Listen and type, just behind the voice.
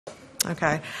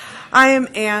Okay. I am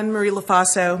Anne Marie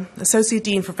LaFaso, Associate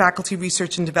Dean for Faculty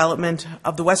Research and Development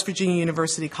of the West Virginia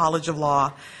University College of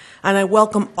Law, and I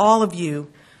welcome all of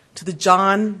you to the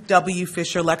John W.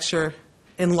 Fisher Lecture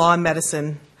in Law and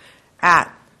Medicine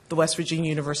at the West Virginia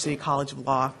University College of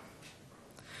Law.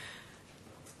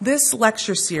 This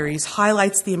lecture series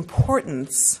highlights the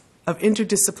importance of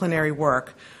interdisciplinary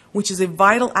work, which is a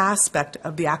vital aspect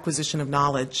of the acquisition of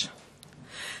knowledge.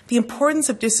 The importance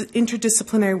of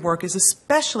interdisciplinary work is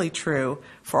especially true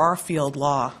for our field,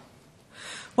 law.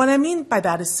 What I mean by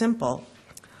that is simple.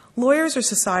 Lawyers are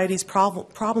society's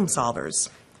problem solvers.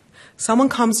 Someone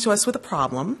comes to us with a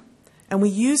problem, and we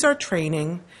use our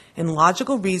training in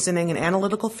logical reasoning and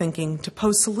analytical thinking to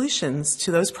pose solutions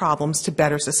to those problems to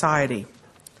better society.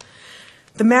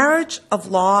 The marriage of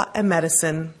law and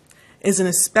medicine is an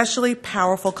especially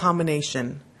powerful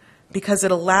combination because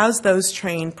it allows those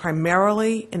trained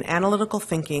primarily in analytical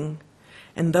thinking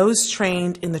and those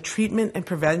trained in the treatment and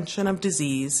prevention of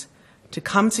disease to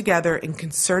come together in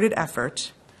concerted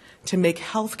effort to make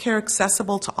healthcare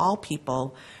accessible to all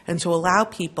people and to allow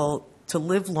people to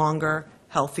live longer,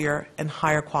 healthier, and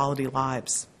higher quality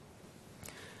lives.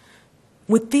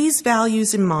 With these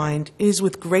values in mind, it is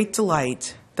with great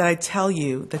delight that I tell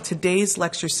you that today's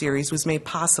lecture series was made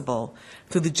possible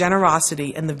through the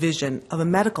generosity and the vision of a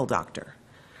medical doctor,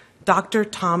 Dr.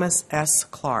 Thomas S.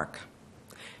 Clark,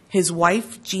 his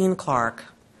wife, Jean Clark,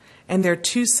 and their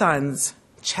two sons,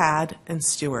 Chad and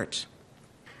Stuart.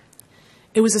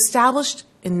 It was established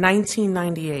in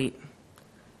 1998.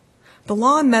 The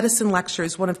Law and Medicine Lecture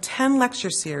is one of 10 lecture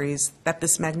series that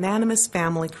this magnanimous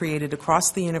family created across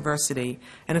the university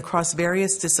and across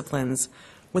various disciplines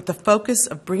with the focus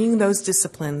of bringing those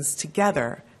disciplines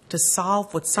together to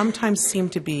solve what sometimes seem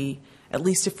to be, at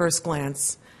least at first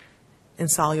glance,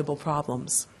 insoluble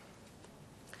problems.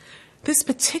 This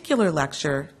particular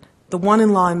lecture, the one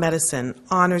in Law and Medicine,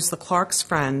 honors the Clark's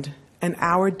friend and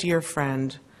our dear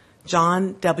friend,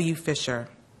 John W. Fisher.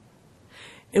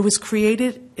 It was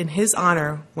created in his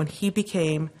honor when he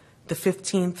became the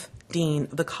 15th Dean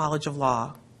of the College of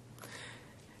Law.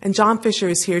 And John Fisher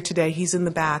is here today. He's in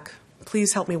the back.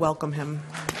 Please help me welcome him.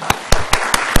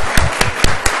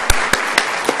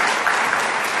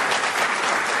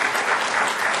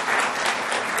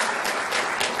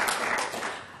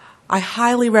 I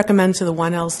highly recommend to the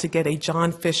 1Ls to get a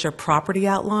John Fisher property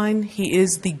outline. He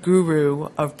is the guru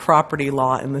of property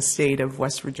law in the state of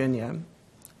West Virginia.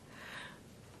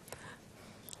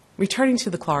 Returning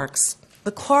to the Clarks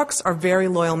are very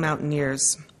loyal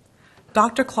mountaineers.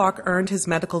 Dr. Clark earned his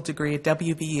medical degree at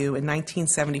WVU in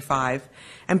 1975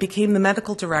 and became the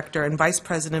medical director and vice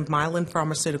president of Mylan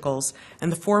Pharmaceuticals and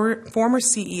the former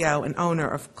CEO and owner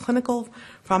of Clinical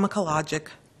Pharmacologic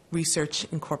Research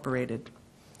Incorporated.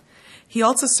 He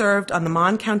also served on the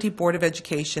Mon County Board of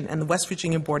Education and the West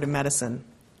Virginia Board of Medicine.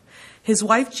 His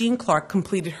wife, Jean Clark,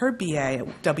 completed her BA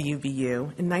at WVU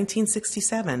in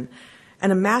 1967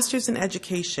 and a master's in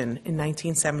education in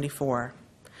 1974.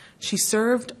 She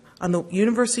served on the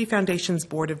University Foundation's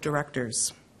Board of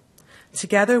Directors.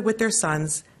 Together with their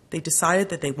sons, they decided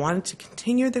that they wanted to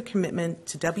continue their commitment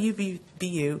to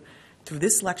WVU through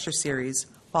this lecture series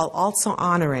while also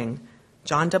honoring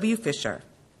John W. Fisher,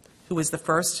 who was the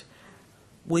first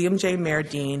William J. Mayer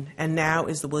Dean and now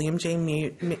is the William J.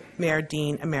 Mayer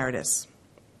Dean Emeritus.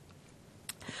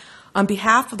 On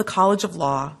behalf of the College of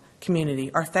Law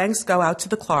community, our thanks go out to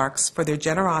the Clarks for their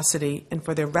generosity and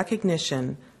for their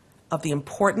recognition of the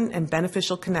important and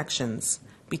beneficial connections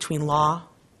between law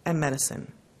and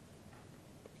medicine.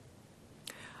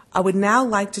 I would now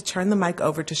like to turn the mic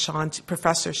over to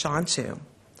Professor Sean Tu,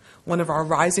 one of our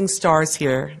rising stars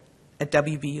here at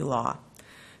WVU Law,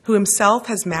 who himself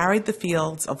has married the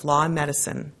fields of law and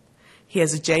medicine. He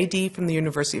has a JD from the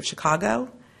University of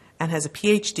Chicago and has a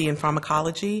PhD in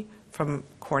pharmacology from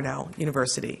Cornell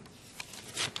University.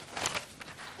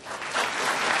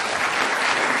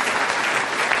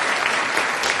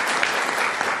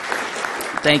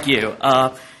 Thank you.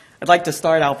 I'd like to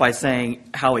start out by saying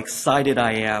how excited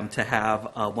I am to have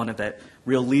one of the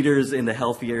real leaders in the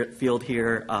health field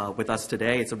here with us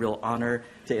today. It's a real honor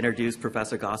to introduce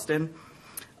Professor Gostin.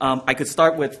 I could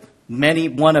start with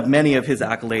one of many of his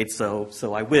accolades,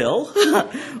 so I will.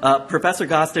 Professor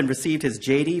Gostin received his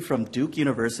JD from Duke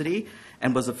University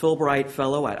and was a Fulbright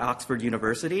Fellow at Oxford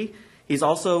University. He's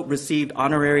also received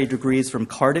honorary degrees from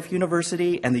Cardiff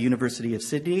University and the University of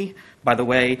Sydney. By the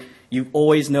way, you've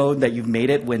always known that you've made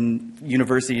it when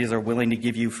universities are willing to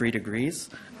give you free degrees.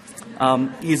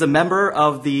 He's a member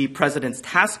of the President's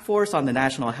Task Force on the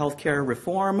National Healthcare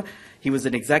Reform. He was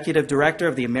an executive director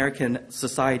of the American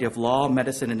Society of Law,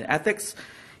 Medicine, and Ethics.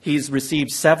 He's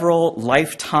received several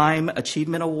Lifetime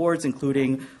Achievement Awards,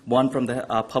 including one from the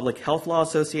Public Health Law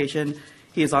Association.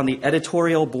 He is on the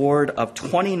editorial board of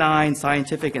 29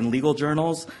 scientific and legal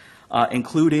journals,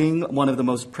 including one of the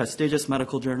most prestigious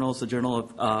medical journals, the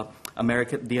Journal of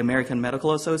the American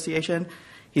Medical Association.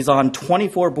 He's on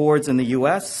 24 boards in the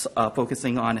U.S.,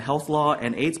 focusing on health law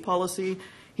and AIDS policy.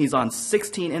 He's on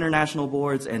 16 international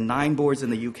boards and 9 boards in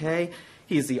the UK.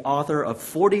 He's the author of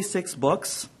 46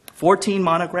 books, 14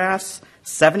 monographs,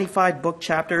 75 book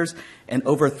chapters, and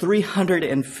over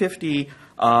 350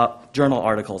 journal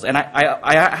articles. And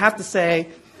I have to say,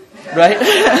 right?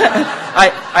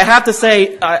 I have to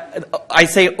say, I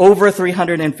say over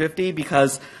 350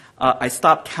 because I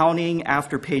stopped counting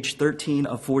after page 13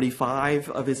 of 45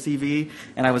 of his CV,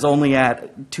 and I was only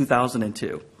at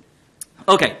 2002.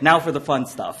 Okay, now for the fun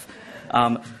stuff.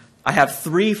 I have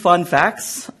 3 fun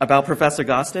facts about Professor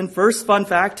Gostin. First fun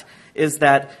fact is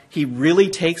that he really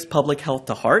takes public health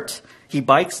to heart. He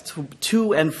bikes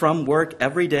to and from work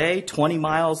every day, 20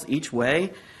 miles each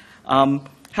way.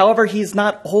 However, he's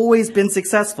not always been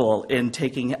successful in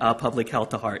taking public health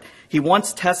to heart. He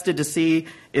once tested to see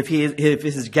if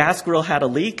his gas grill had a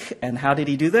leak, and how did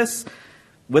he do this?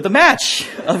 With a match,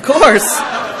 of course,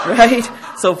 right?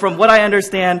 So from what I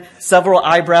understand, several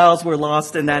eyebrows were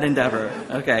lost in that endeavor.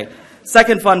 Okay.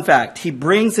 Second fun fact, he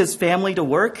brings his family to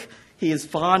work. He is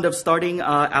fond of starting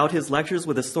out his lectures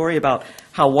with a story about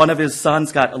how one of his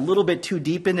sons got a little bit too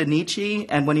deep into Nietzsche,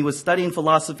 and when he was studying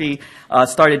philosophy,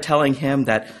 started telling him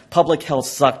that public health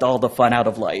sucked all the fun out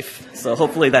of life. So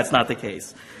hopefully that's not the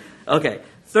case. Okay,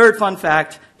 third fun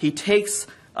fact, he takes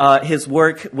his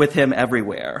work with him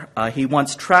everywhere. He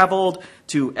once traveled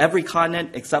to every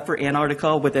continent except for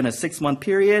Antarctica within a 6-month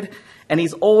period, and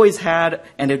he's always had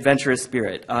an adventurous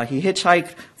spirit. He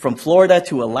hitchhiked from Florida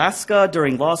to Alaska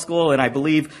during law school, and I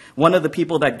believe one of the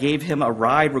people that gave him a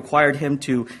ride required him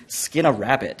to skin a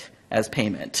rabbit as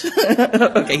payment.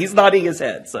 Okay, he's nodding his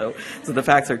head, so the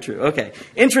facts are true. Okay,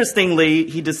 interestingly,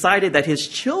 he decided that his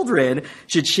children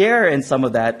should share in some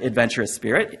of that adventurous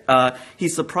spirit. He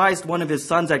surprised one of his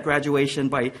sons at graduation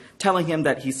by telling him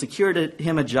that he secured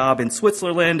him a job in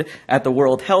Switzerland at the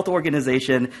World Health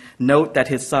Organization. Note that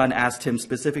his son asked him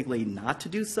specifically not to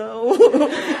do so,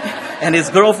 and his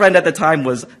girlfriend at the time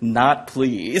was not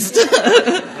pleased,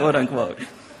 quote unquote.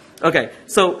 Okay,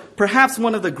 so perhaps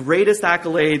one of the greatest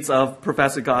accolades of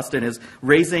Professor Gostin is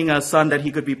raising a son that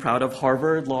he could be proud of,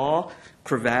 Harvard Law,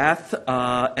 Cravath,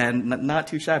 and not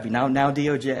too shabby, now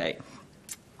DOJ.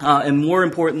 And more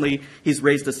importantly, he's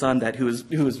raised a son who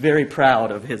is very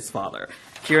proud of his father.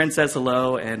 Kieran says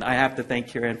hello, and I have to thank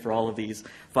Kieran for all of these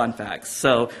fun facts.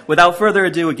 So without further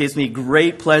ado, it gives me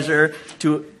great pleasure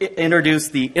to introduce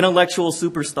the intellectual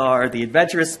superstar, the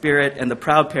adventurous spirit, and the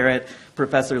proud parent,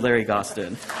 Professor Larry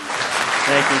Gostin.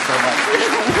 Thank you so much.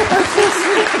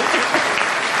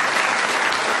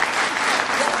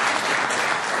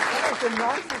 That was the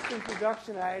nicest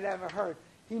introduction I had ever heard.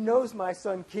 He knows my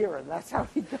son Kieran. That's how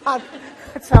he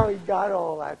got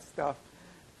all that stuff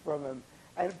from him.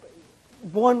 And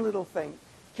one little thing,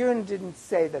 Kieran didn't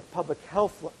say that public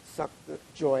health sucked the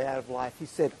joy out of life. He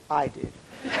said, I did.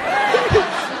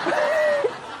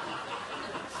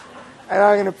 And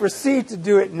I'm going to proceed to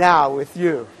do it now with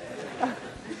you.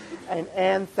 And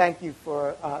Anne, thank you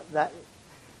for that.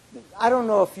 I don't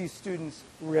know if you students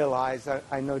realize,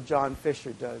 I know John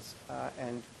Fisher does,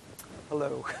 and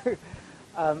hello.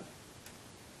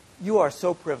 You are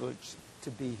so privileged to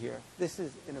be here. This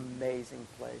is an amazing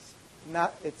place.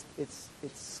 It's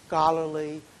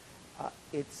scholarly.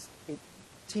 It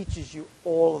teaches you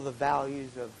all of the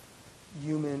values of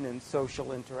human and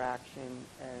social interaction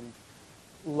and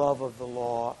love of the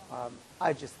law.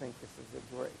 I just think this is a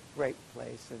great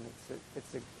place, and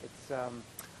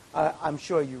I'm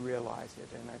sure you realize it,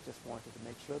 and I just wanted to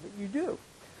make sure that you do.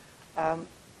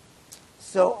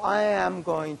 So I am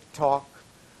going to talk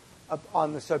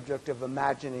on the subject of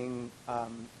imagining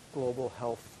global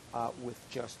health with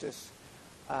justice,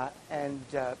 and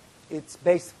it's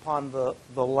based upon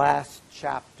the last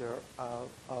chapter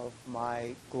of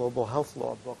my global health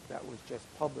law book that was just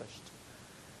published.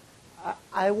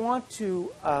 I want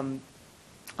to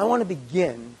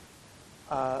begin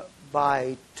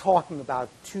by talking about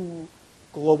 2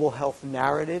 global health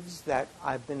narratives that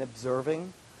I've been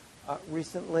observing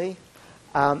recently.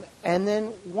 And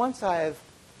then once I've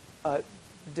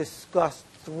discussed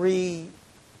 3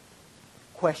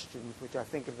 questions, which I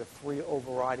think are the 3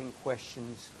 overriding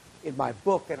questions in my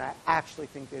book, and I actually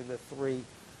think they're the 3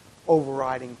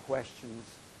 overriding questions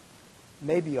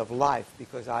maybe of life,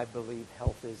 because I believe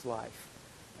health is life.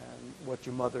 And what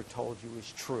your mother told you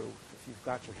is true. If you've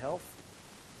got your health,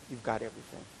 you've got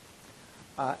everything.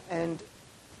 And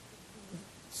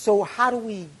so how do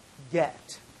we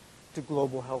get to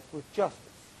global health with justice?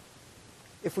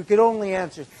 If we could only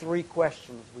answer 3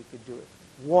 questions, we could do it.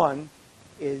 One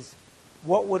is,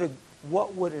 what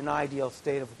would an ideal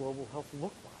state of global health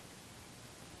look like?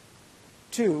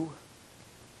 2,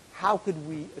 how could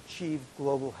we achieve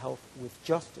global health with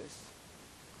justice?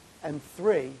 And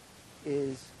 3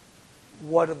 is,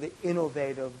 what are the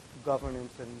innovative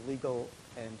governance and legal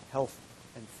and health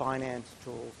and finance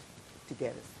tools to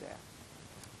get us there?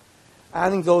 I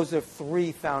think those are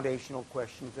 3 foundational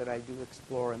questions that I do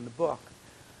explore in the book.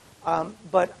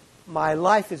 But my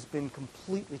life has been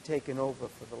completely taken over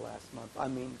for the last month. I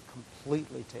mean,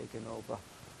 completely taken over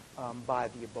by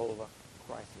the Ebola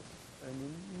crisis.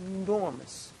 An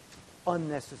enormous,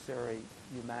 unnecessary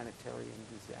humanitarian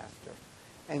disaster.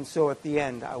 And so at the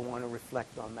end, I want to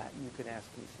reflect on that. You can ask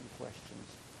me some questions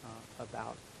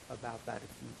about that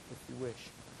if you wish.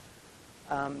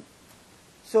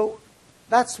 So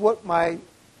that's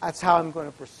how I'm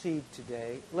going to proceed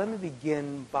today. Let me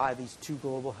begin by these 2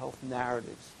 global health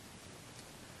narratives.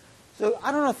 So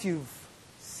I don't know if you've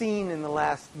seen in the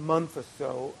last month or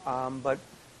so, but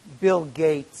Bill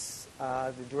Gates,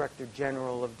 the Director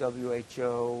General of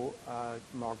WHO,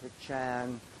 Margaret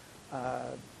Chan,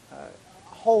 a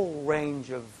whole range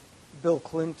of Bill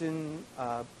Clinton,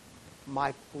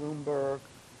 Mike Bloomberg,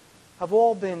 have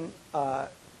all been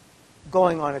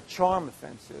going on a charm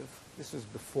offensive. This was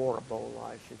before Ebola,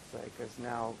 I should say, because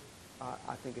now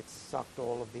I think it's sucked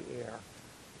all of the air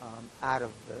out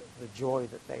of the joy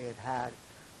that they had had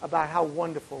about how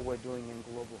wonderful we're doing in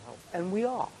global health. And we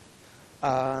are.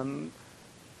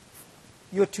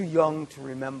 You're too young to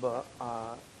remember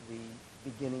the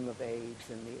beginning of AIDS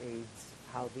and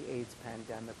how the AIDS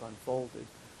pandemic unfolded.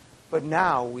 But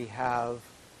now we have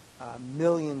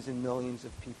millions and millions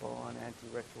of people on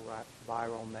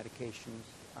antiretroviral medications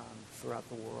throughout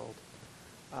the world.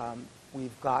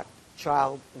 We've got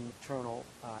child and maternal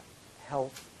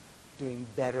health doing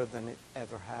better than it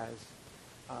ever has.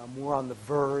 We're on the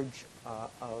verge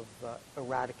of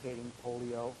eradicating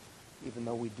polio, even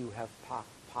though we do have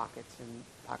pockets in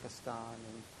Pakistan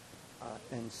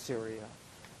and Syria.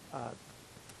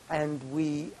 And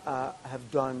we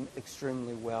have done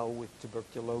extremely well with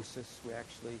tuberculosis. We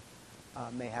actually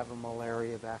may have a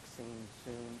malaria vaccine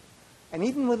soon. And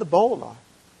even with Ebola,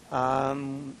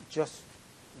 just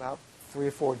about 3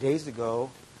 or 4 days ago,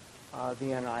 the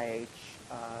NIH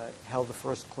held the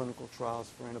first clinical trials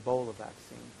for an Ebola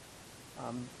vaccine.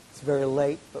 It's very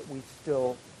late, but we've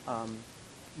still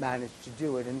managed to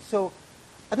do it. And so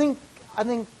I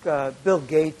think Bill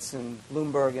Gates and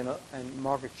Bloomberg and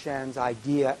Margaret Chan's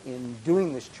idea in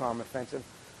doing this charm offensive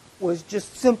was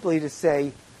just simply to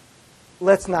say,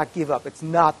 let's not give up. It's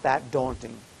not that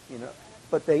daunting,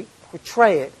 but they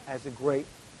portray it as a great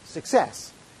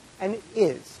success, and it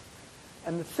is.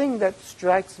 And the thing that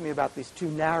strikes me about these 2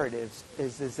 narratives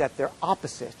is that they're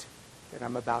opposite, that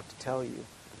I'm about to tell you,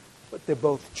 but they're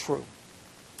both true.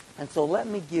 And so let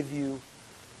me give you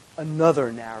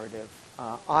another narrative.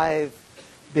 I've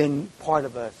been part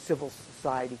of a civil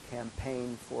society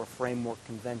campaign for a framework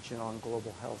convention on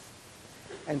global health.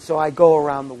 And so I go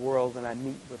around the world and I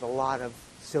meet with a lot of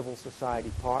civil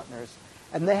society partners,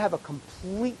 and they have a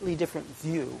completely different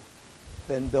view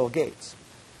than Bill Gates.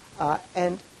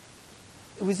 And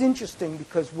it was interesting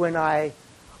because when I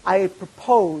had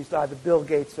proposed either Bill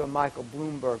Gates or Michael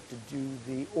Bloomberg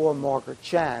or Margaret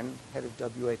Chan, head of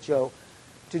WHO,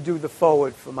 to do the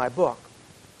foreword for my book.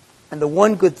 And the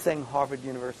one good thing Harvard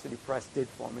University Press did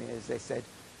for me is they said,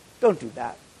 don't do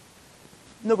that.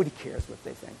 Nobody cares what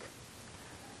they think.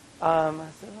 I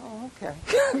said, oh, okay.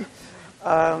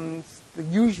 It's the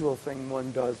usual thing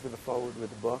one does with a foreword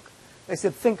with a book. They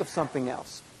said, think of something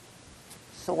else.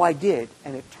 So I did,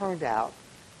 and it turned out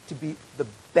to be the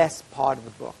best part of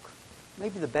the book,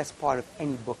 maybe the best part of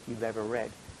any book you've ever read,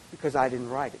 because I didn't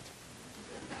write it.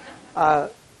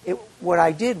 What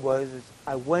I did was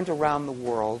I went around the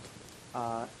world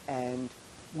and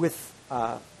with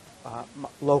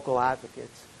local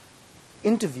advocates,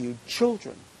 interviewed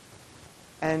children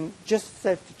and just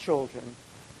said to children,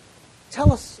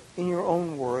 tell us in your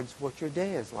own words what your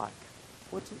day is like.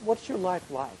 What's your life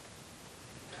like?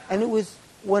 And it was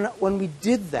when we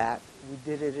did that, we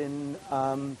did it in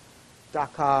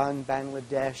Dhaka in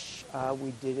Bangladesh,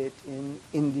 we did it in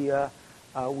India,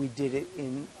 we did it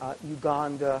in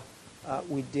Uganda,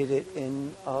 we did it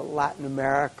in Latin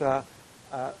America,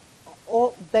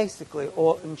 basically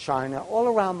all in China, all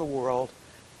around the world.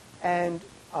 And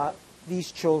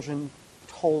these children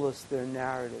told us their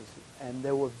narratives, and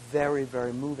they were very,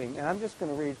 very moving. And I'm just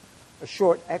going to read a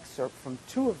short excerpt from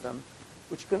two of them,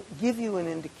 which can give you an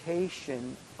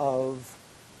indication of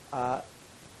a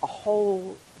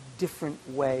whole different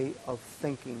way of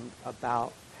thinking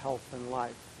about health and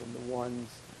life than the ones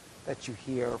that you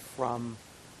hear from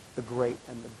the great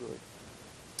and the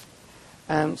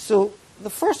good. So the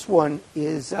first one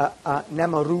is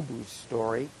Nemarubu's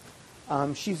story.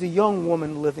 She's a young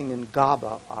woman living in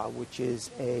Gaba, which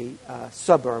is a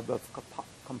suburb of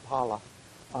Kampala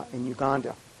in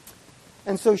Uganda.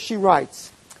 And so she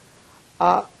writes,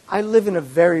 I live in a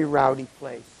very rowdy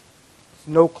place.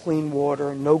 There's no clean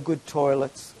water, no good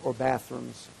toilets or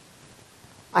bathrooms.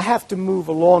 I have to move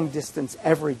a long distance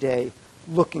every day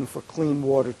looking for clean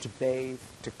water to bathe,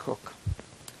 to cook.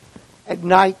 At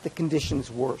night, the conditions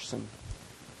worsen.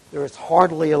 There is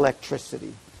hardly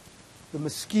electricity. The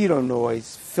mosquito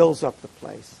noise fills up the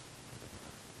place.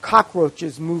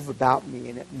 Cockroaches move about me,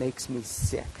 and it makes me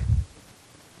sick.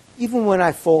 Even when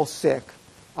I fall sick,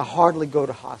 I hardly go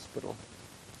to hospital.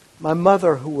 My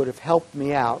mother, who would have helped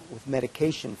me out with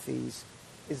medication fees,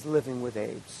 is living with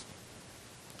AIDS.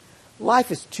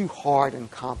 Life is too hard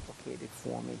and complicated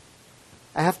for me.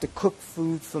 I have to cook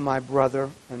food for my brother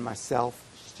and myself.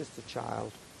 She's just a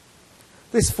child.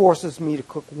 This forces me to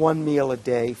cook one meal a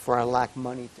day, for I lack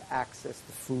money to access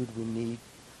the food we need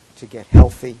to get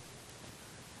healthy.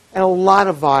 And a lot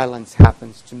of violence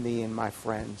happens to me and my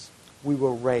friends. We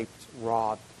were raped,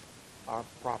 robbed, our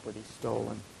property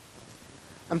stolen.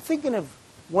 I'm thinking of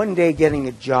one day getting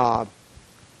a job,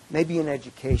 maybe an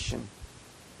education.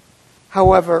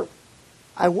 However,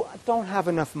 I don't have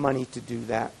enough money to do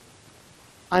that.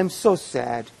 I'm so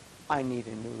sad. I need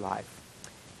a new life.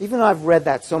 Even though I've read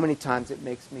that so many times, it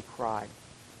makes me cry.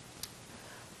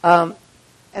 And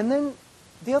then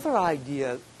the other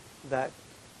idea that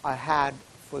I had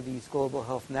for these global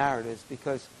health narratives,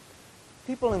 because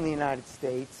people in the United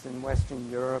States and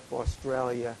Western Europe,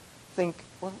 Australia, think,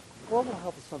 well, global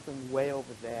health is something way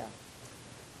over there.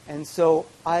 And so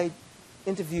I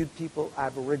interviewed people,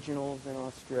 Aboriginals in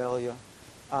Australia,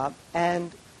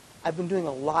 and I've been doing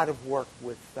a lot of work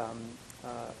with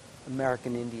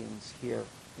American Indians here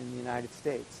in the United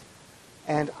States.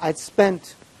 And I've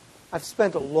spent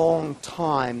a long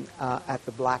time at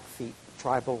the Blackfeet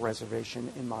Tribal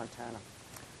Reservation in Montana.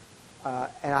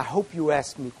 And I hope you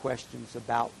ask me questions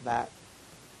about that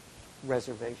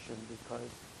reservation, because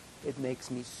it makes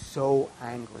me so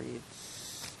angry.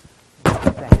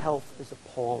 The health is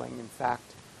appalling. In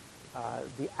fact,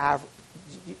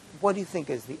 what do you think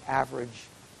is the average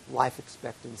life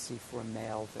expectancy for a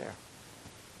male there?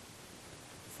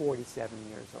 47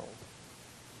 years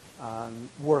old.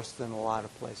 Worse than a lot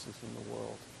of places in the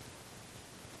world.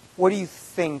 What do you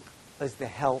think is the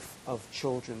health of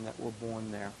children that were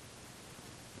born there?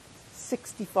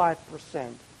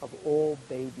 65% of all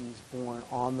babies born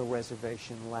on the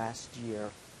reservation last year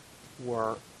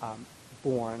were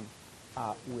born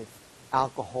with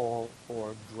alcohol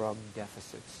or drug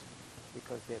deficits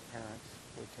because their parents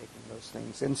were taking those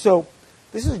things. And so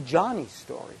this is Johnny's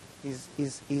story.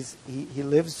 He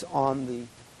lives on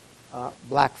the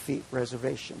Blackfeet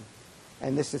Reservation.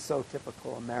 And this is so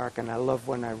typical American. I love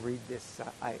when I read this.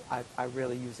 I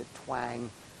really use a twang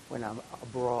when I'm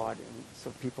abroad, and so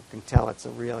people can tell it's a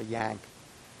real Yank.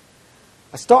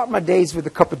 I start my days with a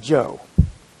cup of joe.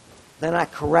 Then I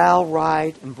corral,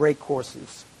 ride, and break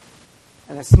horses.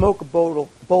 And I smoke a bowl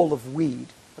of weed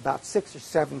about 6 or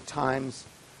 7 times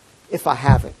if I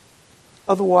have it.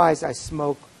 Otherwise, I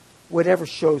smoke whatever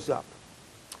shows up.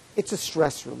 It's a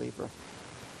stress reliever.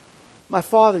 My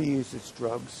father uses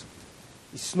drugs.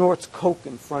 He snorts coke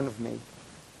in front of me.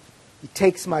 He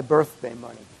takes my birthday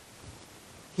money.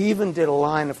 He even did a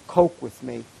line of coke with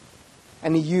me,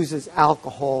 and he uses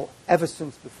alcohol ever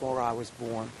since before I was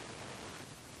born.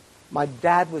 My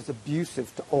dad was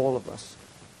abusive to all of us.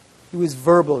 He was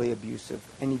verbally abusive,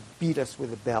 and he beat us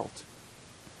with a belt.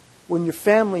 When your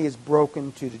family is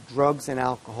broken due to drugs and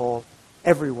alcohol,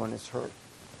 everyone is hurt.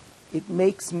 It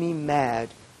makes me mad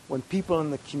when people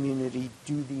in the community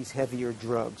do these heavier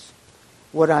drugs.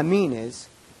 What I mean is,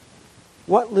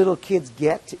 what little kids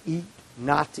get to eat,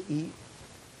 not to eat?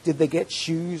 Did they get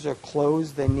shoes or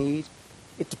clothes they need?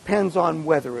 It depends on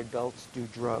whether adults do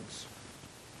drugs.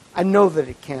 I know that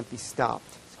it can't be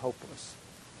stopped. It's hopeless.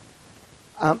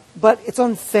 But it's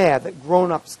unfair that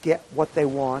grown-ups get what they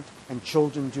want and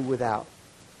children do without.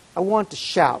 I want to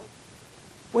shout,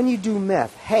 when you do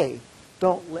meth, hey,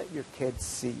 don't let your kids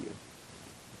see you.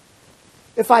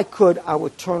 If I could, I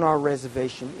would turn our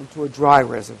reservation into a dry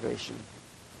reservation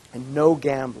and no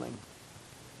gambling.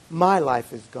 My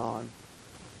life is gone,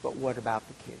 but what about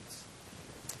the kids?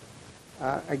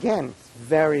 Again, it's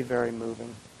very, very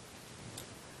moving.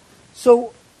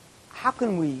 So how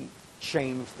can we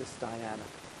change this dynamic?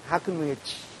 How can we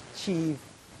achieve,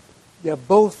 there are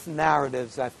both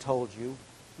narratives I've told you.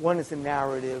 One is a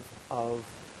narrative of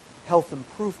health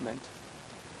improvement,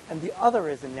 and the other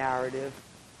is a narrative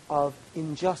of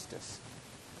injustice.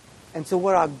 And so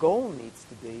what our goal needs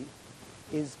to be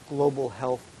is global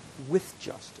health with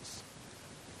justice.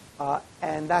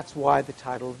 And that's why the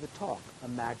title of the talk,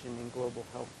 Imagining Global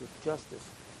Health with Justice.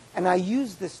 And I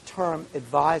use this term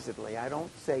advisedly. I don't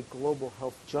say global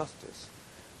health justice,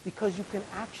 because you can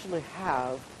actually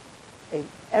have an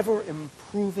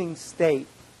ever-improving state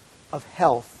of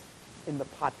health in the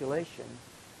population,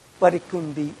 but it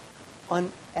can be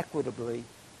unequitably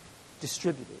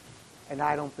distributed. And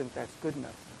I don't think that's good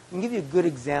enough. I can give you a good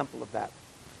example of that.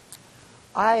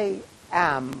 I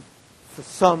am, for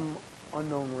some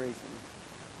unknown reason,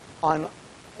 on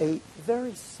a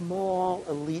very small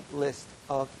elite list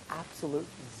of absolute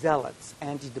zealots,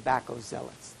 anti-tobacco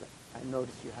zealots. I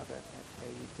notice you have a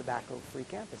tobacco-free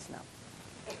campus now.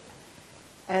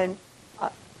 And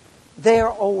they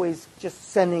are always just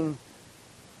sending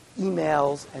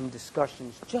emails and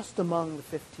discussions just among the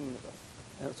 15 of us.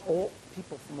 And it's all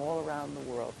people from all around the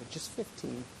world, but just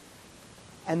 15.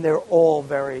 And they're all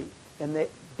very, and they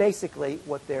basically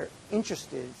what their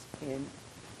interest is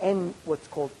in what's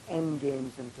called end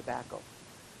games in tobacco.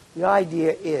 The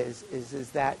idea is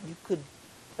that you could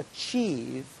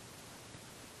achieve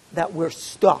that we're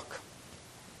stuck,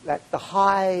 that the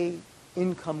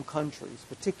high-income countries,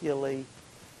 particularly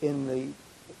in the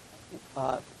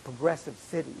progressive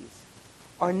cities,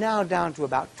 are now down to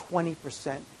about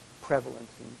 20%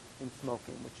 prevalence in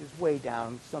smoking, which is way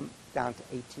down, some down to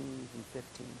 18, even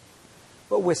 15.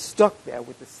 But we're stuck there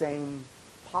with the same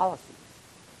policies: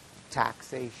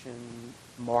 taxation,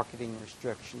 marketing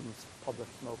restrictions, public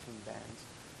smoking bans.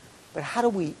 But how do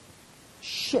we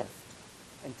shift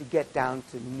and to get down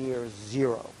to near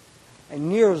zero? And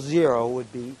near zero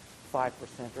would be 5%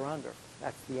 or under.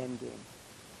 That's the end game.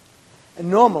 And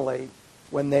normally,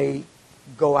 when they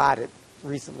go at it,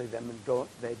 recently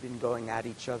they've been going at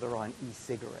each other on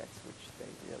e-cigarettes, which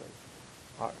they really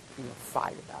are,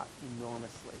 fight about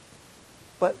enormously.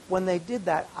 But when they did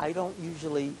that, I don't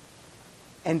usually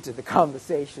enter the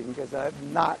conversation because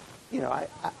I'm not,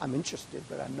 I'm interested,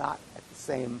 but I'm not at the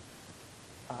same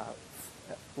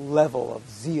level of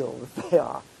zeal that they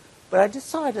are. But I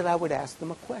decided I would ask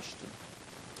them a question.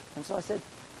 And so I said,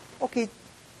 okay,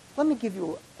 let me give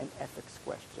you an ethics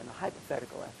question, a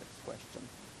hypothetical ethics question.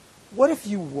 What if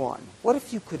you won? What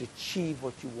if you could achieve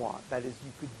what you want? That is,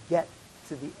 you could get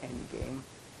to the end game,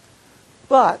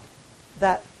 but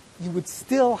that you would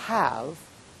still have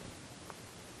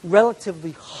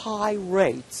relatively high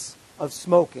rates of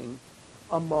smoking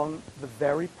among the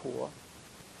very poor,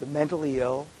 the mentally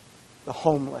ill, the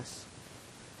homeless.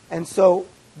 And so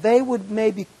they would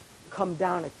maybe come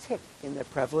down a tick in their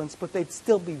prevalence, but they'd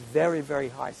still be very, very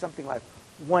high. Something like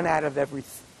 1 out of every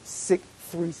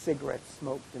 3 cigarettes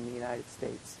smoked in the United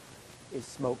States is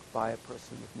smoked by a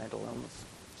person with mental illness,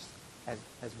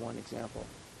 as one example.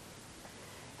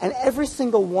 And every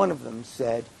single one of them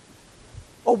said,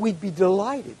 oh, we'd be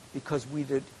delighted because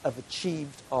we'd have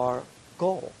achieved our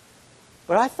goal.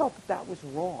 But I thought that was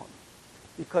wrong,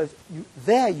 because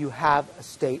there you have a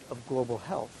state of global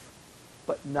health,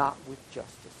 but not with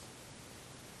justice.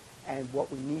 And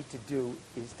what we need to do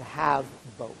is to have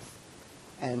both.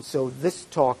 And so this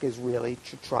talk is really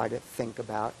to try to think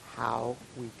about how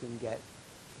we can get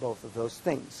both of those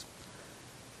things.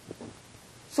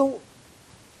 So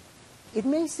it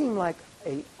may seem like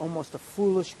almost a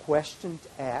foolish question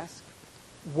to ask,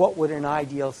 what would an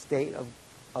ideal state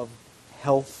of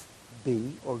health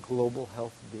be, or global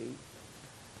health be?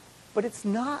 But it's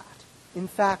not. In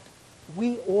fact,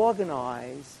 we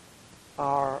organize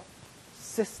our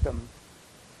system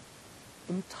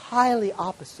entirely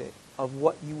opposite of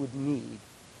what you would need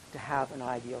to have an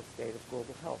ideal state of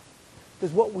global health.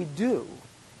 Because what we do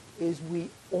is we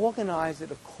organize it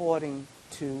according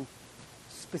to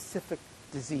specific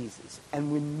diseases,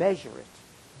 and we measure it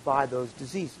by those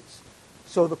diseases.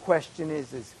 So the question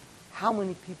is how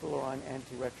many people are on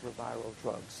antiretroviral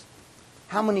drugs?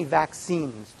 How many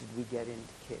vaccines did we get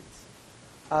into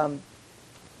kids?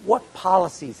 What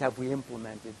policies have we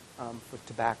implemented for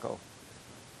tobacco?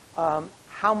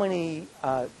 How many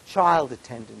child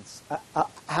attendants,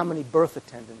 how many birth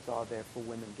attendants are there for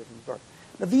women giving birth?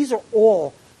 Now, these are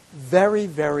all very,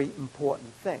 very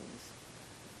important things,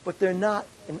 but they're not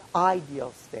an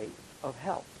ideal state of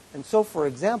health. And so, for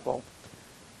example,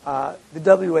 the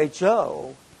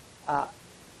WHO,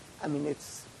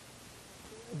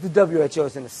 the WHO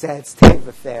is in a sad state of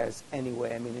affairs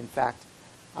anyway. In fact,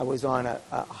 I was on a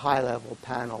high-level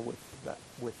panel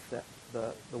with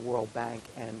the World Bank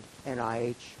and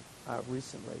NIH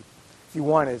recently. If you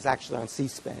want, it's actually on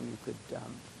C-SPAN.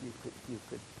 You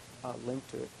could link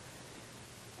to it.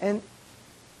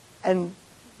 And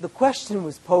the question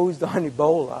was posed on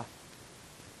Ebola.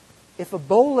 If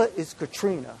Ebola is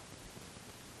Katrina,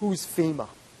 who's FEMA?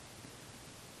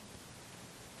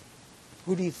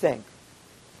 Who do you think?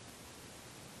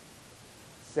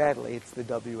 Sadly, it's the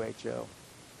WHO.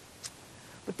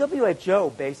 But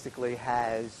WHO basically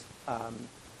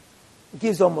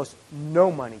gives almost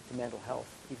no money to mental health,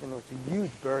 even though it's a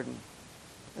huge burden.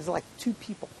 There's like 2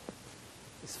 people,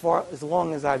 as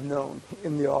long as I've known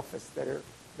in the office, that are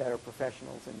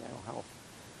professionals in mental health.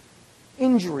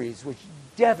 Injuries which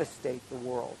devastate the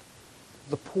world,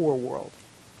 the poor world,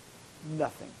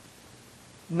 nothing.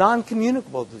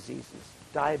 Non-communicable diseases,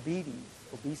 diabetes,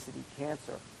 obesity,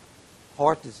 cancer,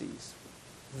 heart disease,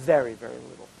 very, very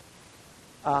little.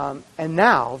 And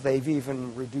now they've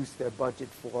even reduced their budget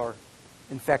for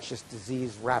infectious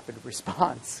disease rapid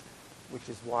response, which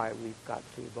is why we've got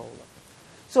the Ebola.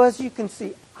 So as you can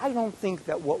see, I don't think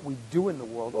that what we do in the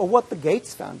world, or what the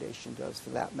Gates Foundation does for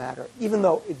that matter, even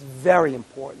though it's very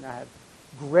important, I have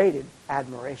great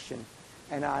admiration,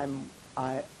 and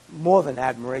more than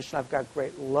admiration, I've got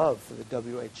great love for the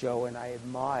WHO, and I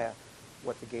admire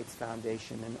what the Gates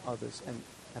Foundation and others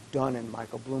have done, and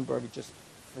Michael Bloomberg is just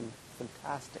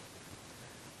fantastic.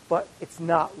 But it's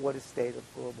not what a state of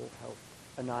global health,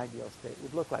 an ideal state,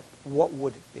 would look like. What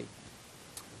would it be?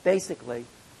 Basically,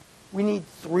 we need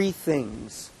 3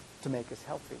 things to make us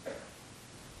healthy.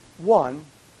 1,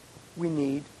 we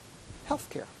need health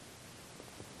care.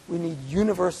 We need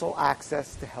universal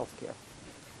access to health care,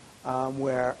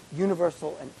 where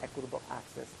universal and equitable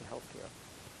access to health care.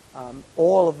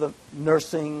 All of the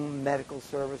nursing, medical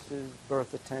services,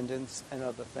 birth attendants, and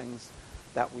other things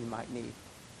that we might need.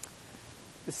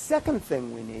 The second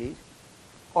thing we need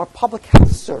are public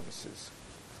health services.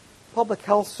 Public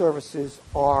health services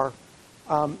are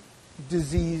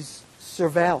disease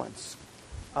surveillance,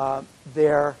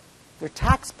 their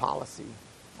tax policy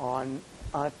on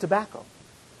tobacco,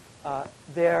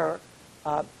 their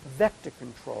vector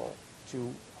control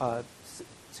to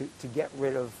get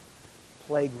rid of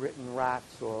plague-ridden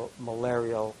rats or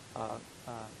malarial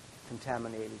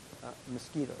contaminated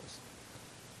mosquitoes,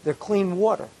 their clean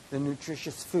water, their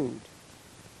nutritious food.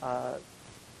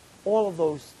 All of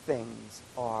those things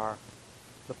are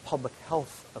the public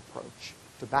health approach.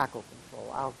 Tobacco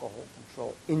control, alcohol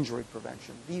control, injury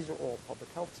prevention. These are all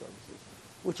public health services,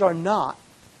 which are not,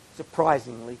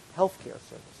 surprisingly, healthcare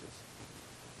services.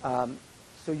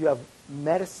 So you have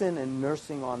medicine and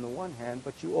nursing on the one hand,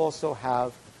 but you also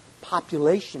have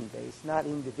population-based, not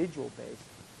individual-based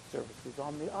services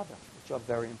on the other, which are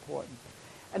very important.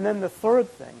 And then the third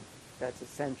thing that's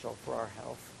essential for our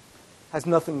health has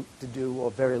nothing to do, or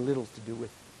very little to do,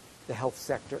 with the health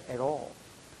sector at all.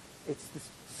 It's the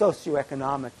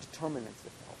socioeconomic determinants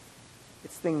of health.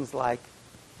 It's things like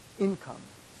income,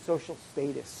 social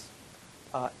status,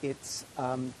 it's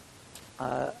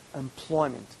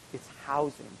employment, it's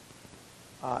housing.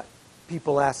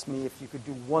 People ask me, if you could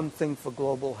do one thing for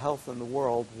global health in the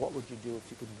world, what would you do if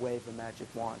you could wave a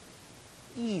magic wand?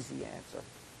 Easy answer.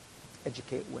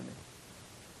 Educate women.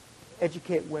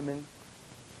 Educate women.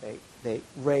 They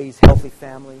raise healthy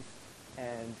families,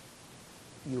 and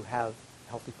you have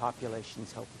healthy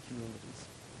populations, healthy communities.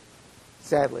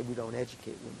 Sadly, we don't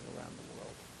educate women around the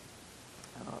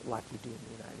world like we do in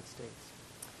the United States.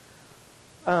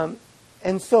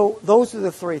 And so those are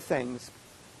the 3 things,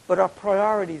 but our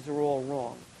priorities are all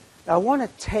wrong. Now, I want to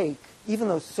take, even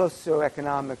though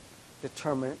socioeconomic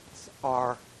determinants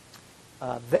are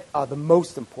the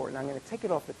most important, I'm going to take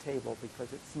it off the table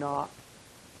because it's not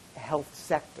a health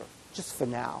sector, just for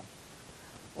now.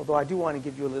 Although I do want to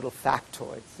give you a little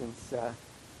factoid, since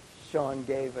Sean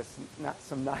gave us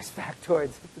some nice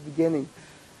factoids at the beginning.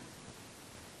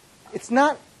 It's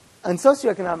not, on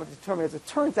socioeconomic determinants, it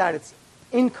turns out it's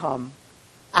income,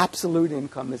 absolute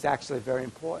income is actually very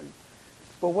important.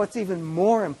 But what's even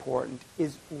more important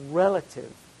is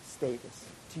relative status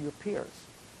to your peers.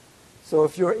 So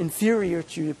if you're inferior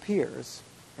to your peers,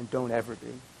 and don't ever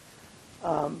be,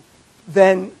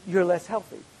 then you're less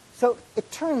healthy. So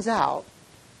it turns out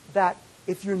that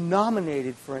if you're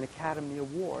nominated for an Academy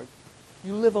Award,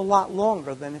 you live a lot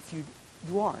longer than if you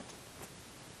aren't.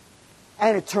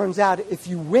 And it turns out if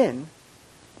you win,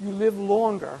 you live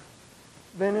longer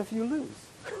than if you lose.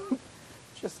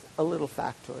 Just a little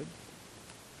factoid.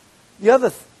 The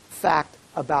other fact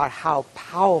about how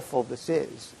powerful this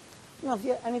is, if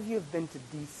any of you have been to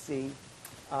D.C.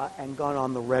 And gone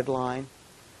on the Red Line,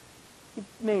 You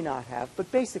may not have,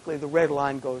 but basically the red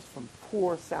line goes from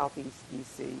poor southeast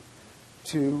D.C.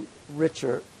 to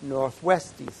richer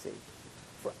northwest D.C.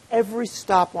 For every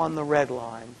stop on the red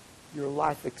line, your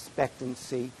life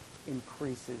expectancy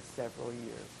increases several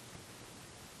years.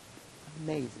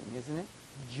 Amazing, isn't it?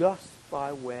 Just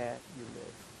by where you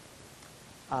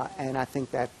live. And I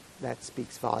think that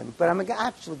speaks volumes. But I'm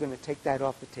actually going to take that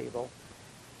off the table.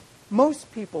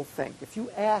 Most people think, if you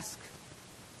ask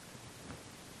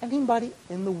anybody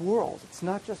in the world, it's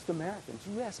not just Americans,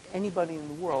 you ask anybody in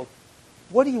the world,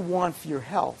 what do you want for your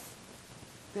health?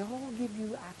 They'll all give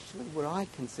you actually what I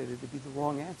consider to be the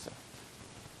wrong answer.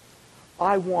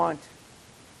 I want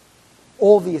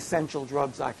all the essential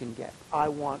drugs I can get. I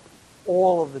want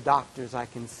all of the doctors I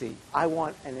can see. I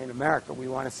want, and in America, we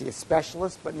want to see a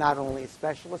specialist, but not only a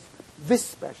specialist, this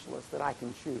specialist that I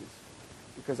can choose.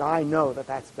 Because I know that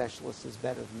that specialist is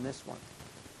better than this one,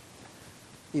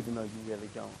 even though you really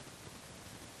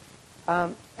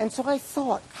don't. And so I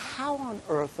thought, how on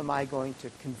earth am I going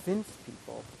to convince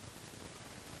people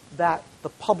that the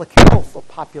public health or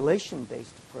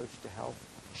population-based approach to health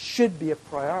should be a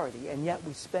priority, and yet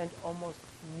we spend almost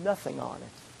nothing on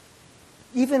it?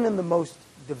 Even in the most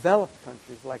developed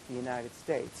countries like the United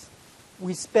States,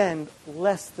 we spend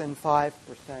less than 5%,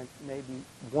 maybe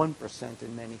 1%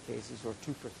 in many cases, or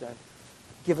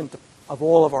 2%, of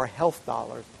all of our health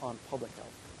dollars on public health.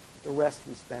 The rest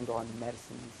we spend on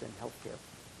medicines and healthcare.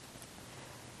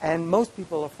 And most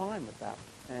people are fine with that.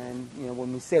 And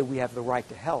when we say we have the right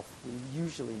to health, we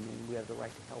usually mean we have the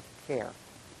right to health care.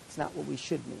 It's not what we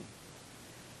should mean.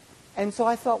 And so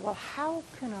I thought, well, how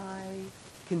can I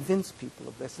convince people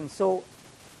of this? And so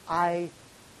I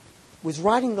was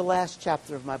writing the last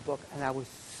chapter of my book, and I was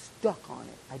stuck on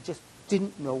it. I just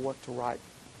didn't know what to write.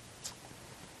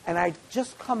 And I'd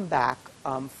just come back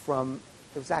from,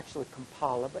 it was actually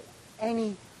Kampala, but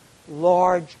any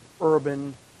large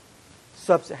urban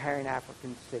sub-Saharan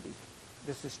African city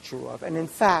this is true of. And in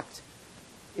fact,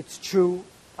 it's true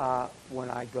when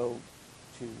I go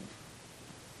to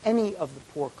any of the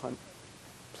poor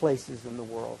places in the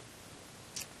world.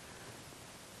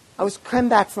 I came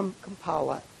back from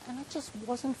Kampala, and I just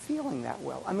wasn't feeling that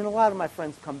well. I mean, a lot of my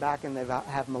friends come back and they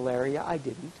have malaria. I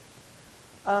didn't.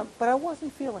 But I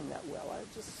wasn't feeling that well. I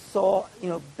just saw,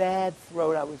 bad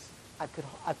throat.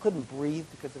 I couldn't breathe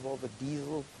because of all the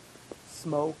diesel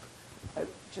smoke.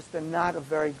 Just not a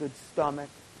very good stomach.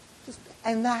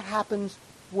 And that happens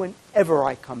whenever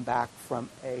I come back from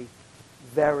a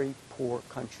very poor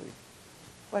country.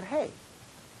 But hey,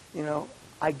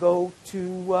 I go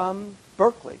to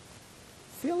Berkeley,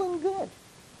 feeling good.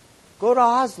 Go to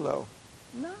Oslo,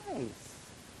 nice.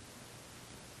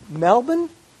 Melbourne,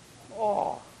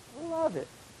 oh, love it.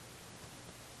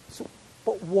 So,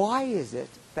 but why is it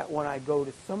that when I go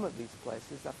to some of these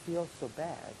places, I feel so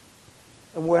bad?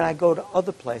 And when I go to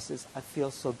other places, I feel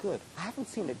so good. I haven't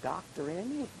seen a doctor in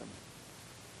any of them.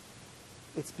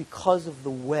 It's because of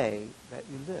the way that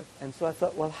you live. And so I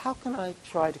thought, well, how can I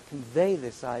try to convey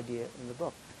this idea in the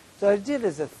book? So I did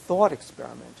as a thought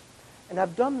experiment. And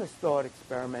I've done this thought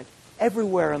experiment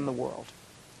everywhere in the world.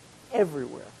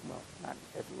 Everywhere. Well, not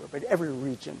everywhere, but every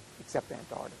region except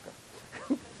Antarctica.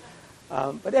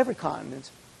 But every continent.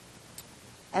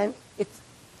 And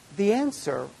the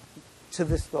answer to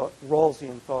this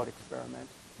Rawlsian thought experiment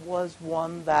was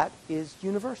one that is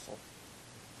universal.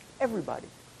 Everybody.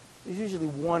 There's usually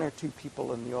one or two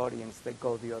people in the audience that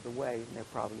go the other way, and there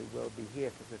probably will be here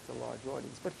because it's a large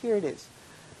audience. But here it is.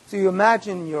 So you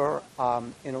imagine you're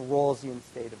in a Rawlsian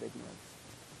state of ignorance.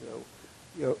 So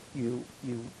you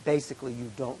basically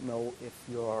you don't know if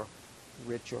you're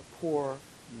rich or poor,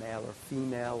 male or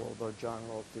female, although John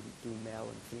Rawls didn't do male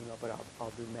and female, but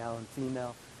I'll do male and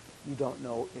female. You don't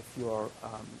know if you're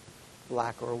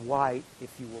black or white,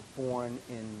 if you were born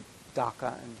in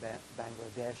Dhaka in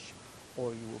Bangladesh,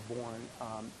 or you were born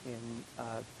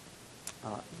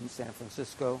in San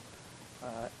Francisco,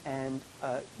 and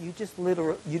you just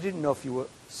you didn't know if you were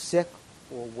sick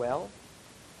or well,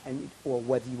 or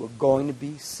whether you were going to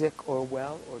be sick or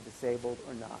well, or disabled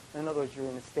or not. In other words, you're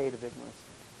in a state of ignorance.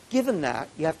 Given that,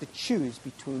 you have to choose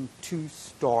between two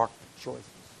stark choices.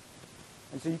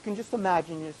 And so you can just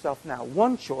imagine yourself now.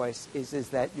 One choice is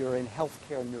that you're in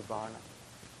healthcare nirvana.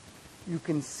 You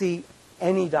can see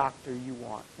any doctor you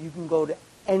want. You can go to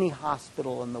any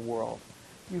hospital in the world.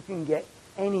 You can get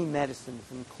any medicines,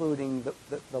 including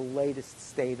the latest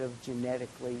state of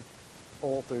genetically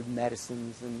altered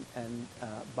medicines and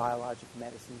biologic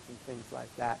medicines and things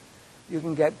like that. You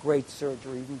can get great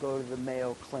surgery. You can go to the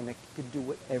Mayo Clinic. You can do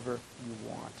whatever you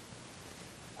want.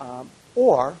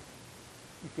 Or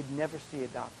you could never see a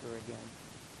doctor again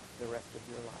the rest of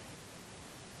your life.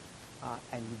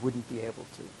 and you wouldn't be able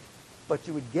to. But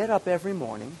you would get up every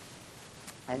morning,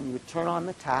 and you would turn on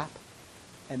the tap,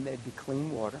 and there'd be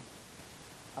clean water.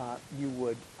 You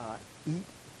would eat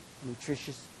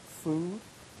nutritious food.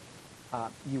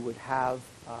 You would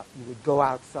go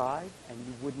outside, and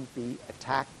you wouldn't be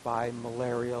attacked by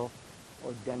malarial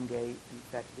or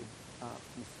dengue-infected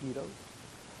mosquitoes.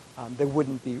 There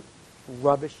wouldn't be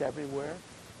rubbish everywhere.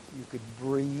 You could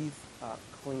breathe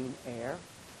clean air.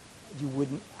 You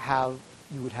would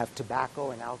have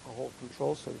tobacco and alcohol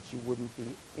control so that you wouldn't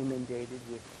be inundated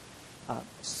with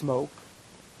smoke.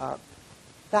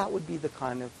 That would be the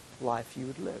kind of life you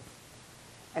would live.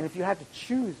 And if you had to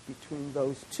choose between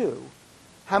those two,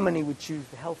 how many would choose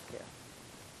the health care?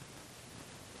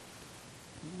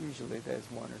 Usually there's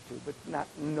one or two, but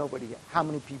nobody. How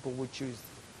many people would choose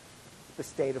the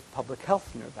state of public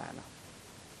health nirvana?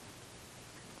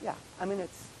 Yeah, I mean,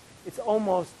 it's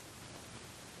almost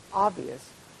obvious,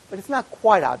 but it's not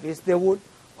quite obvious.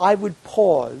 I would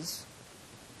pause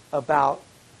about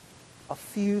a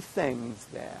few things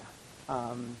there.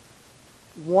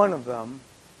 One of them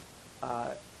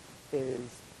is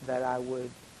that I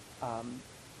would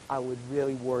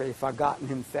really worry if I got an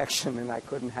infection and I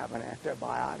couldn't have an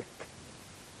antibiotic.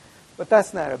 But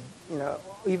that's not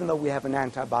even though we have an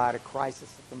antibiotic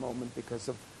crisis at the moment because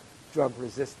of drug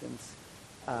resistance,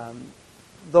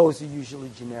 those are usually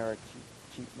generic,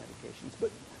 cheap medications.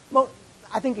 But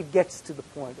I think it gets to the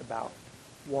point about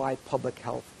why public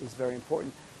health is very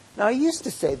important. Now, I used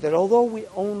to say that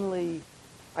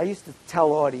I used to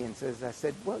tell audiences, I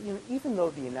said, well, even though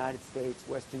the United States,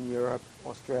 Western Europe,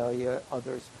 Australia,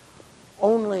 others,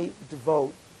 only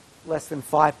devote less than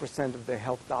 5% of their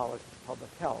health dollars to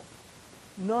public health,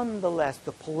 nonetheless,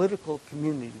 the political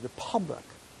community, the public,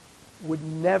 would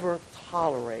never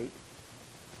tolerate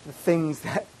the things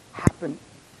that happen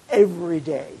every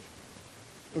day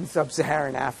in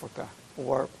sub-Saharan Africa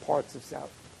or parts of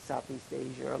Southeast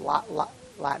Asia, or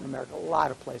Latin America, a lot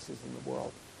of places in the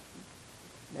world,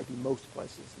 maybe most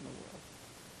places in the world,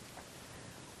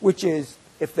 which is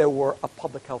if there were a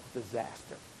public health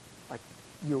disaster, like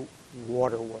your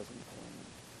water wasn't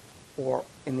clean, or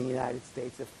in the United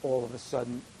States, if all of a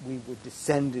sudden we were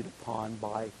descended upon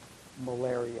by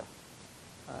malaria,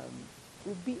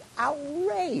 we'd be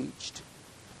outraged.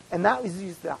 And that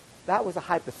was a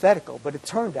hypothetical, but it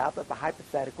turned out that the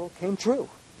hypothetical came true.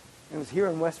 It was here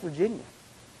in West Virginia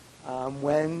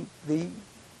when the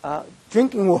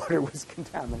drinking water was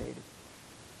contaminated.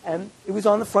 And it was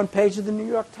on the front page of the New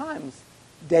York Times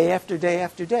day after day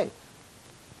after day.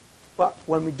 But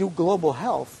when we do global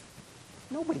health,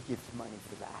 nobody gives money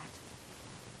for that.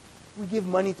 We give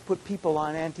money to put people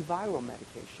on antiviral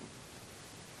medication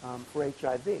for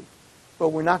HIV. But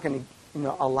we're not going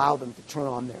to allow them to turn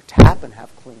on their tap and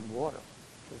have clean water,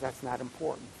 because that's not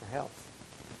important for health.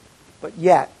 But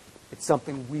yet, it's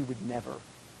something we would never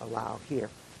allow here.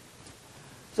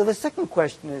 So the second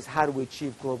question is, how do we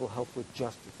achieve global health with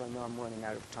justice? I know I'm running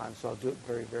out of time, so I'll do it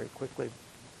very, very quickly.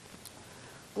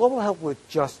 Global health with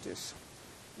justice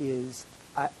is,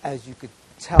 as you could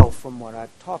tell from what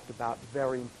I've talked about,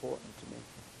 very important to me.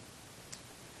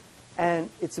 And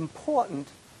it's important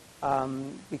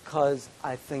because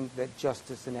I think that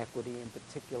justice and equity, and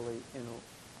particularly in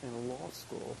a law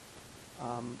school,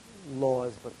 law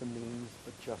is but the means,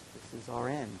 but justice is our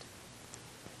end.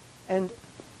 And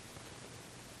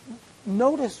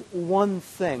notice one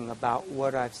thing about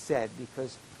what I've said,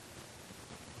 because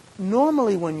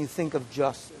normally when you think of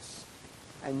justice,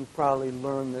 and you probably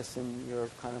learn this in your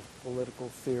kind of political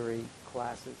theory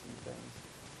classes and things,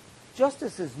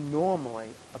 justice is normally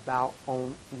about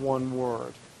one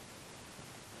word.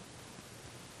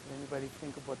 Anybody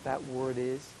think of what that word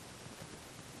is?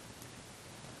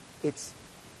 It's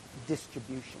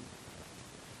distribution,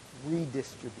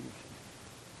 redistribution.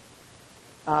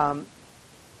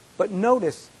 But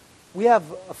notice, we have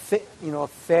a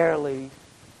fairly,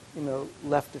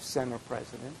 left of center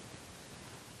president,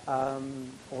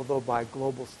 although by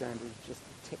global standards, just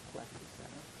a tick left of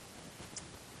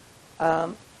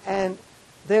center. And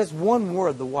there's one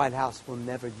word the White House will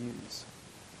never use,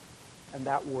 and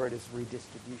that word is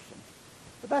redistribution.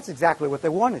 But that's exactly what they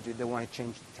want to do. They want to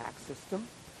change the tax system.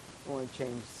 They want to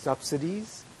change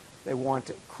subsidies. They want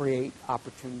to create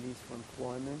opportunities for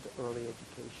employment, early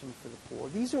education for the poor.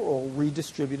 These are all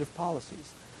redistributive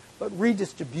policies. But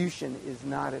redistribution is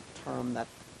not a term that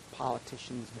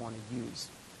politicians want to use.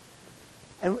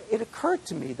 And it occurred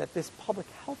to me that this public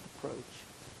health approach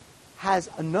has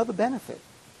another benefit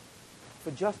for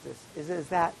justice, is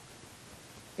that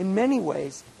in many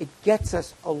ways it gets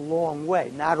us a long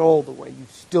way. Not all the way. You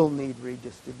still need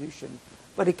redistribution.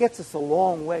 But it gets us a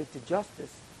long way to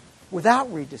justice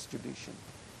without redistribution.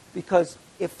 Because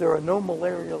if there are no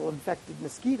malarial infected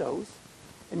mosquitoes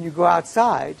and you go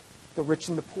outside, the rich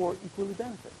and the poor equally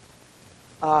benefit.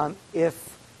 And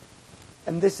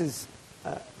this is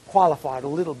qualified a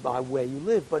little by where you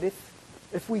live, but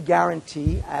if we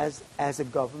guarantee as a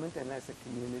government and as a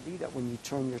community that when you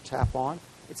turn your tap on,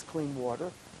 it's clean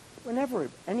water, whenever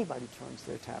anybody turns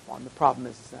their tap on, the problem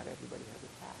is not everybody has a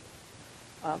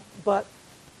tap. But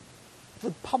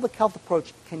the public health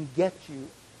approach can get you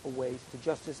a ways to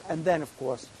justice. And then, of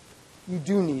course, you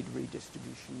do need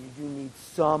redistribution. You do need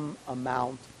some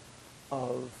amount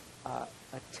of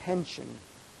attention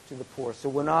to the poor. So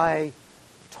when I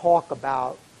talk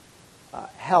about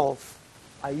health,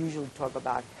 I usually talk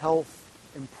about health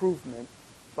improvement,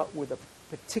 but with a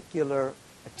particular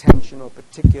attention or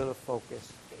particular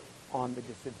focus on the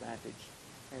disadvantaged.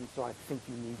 And so I think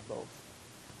you need both.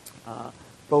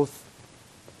 Both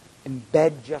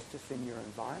embed justice in your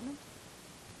environment,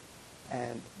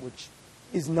 and which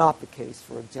is not the case,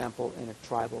 for example, in a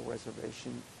tribal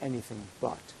reservation, anything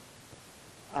but.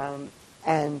 And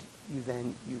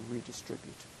you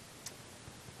redistribute.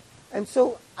 And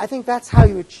so I think that's how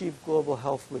you achieve global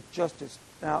health with justice.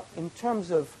 Now, in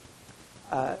terms of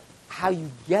how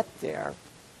you get there,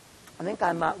 I think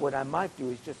what I might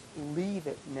do is just leave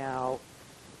it now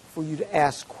for you to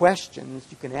ask questions.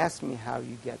 You can ask me how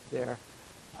you get there.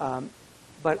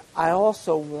 But I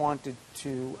also wanted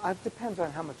to, it depends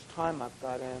on how much time I've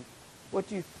got in. What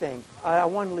do you think? I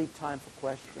want to leave time for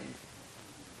questions.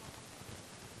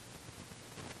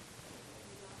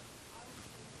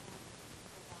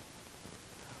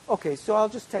 Okay, so I'll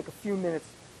just take a few minutes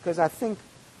because I think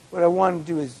what I want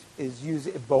to do is use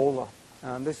Ebola.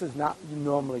 This is not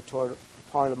normally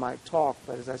part of my talk,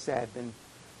 but as I say, I've been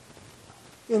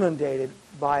inundated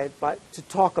by it. But to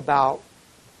talk about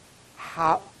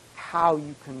how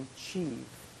you can achieve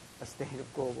a state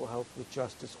of global health with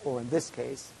justice, or in this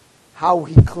case, how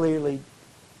we clearly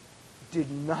did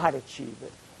not achieve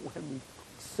it when we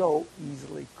so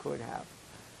easily could have.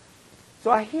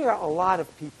 So I hear a lot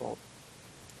of people.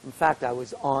 In fact, I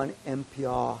was on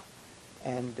NPR,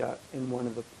 and in one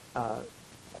of the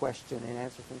question and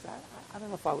answer things, I don't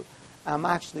know if I would. I'm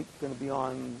actually going to be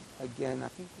on again. I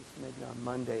think it's maybe on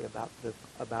Monday about the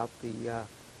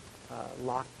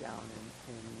lockdown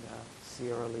in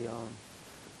Sierra Leone.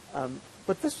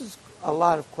 But this was a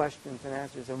lot of questions and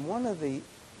answers, and one of the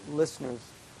listeners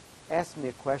asked me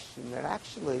a question that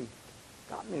actually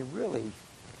got me really,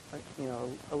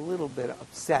 a little bit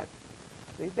upset.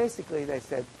 They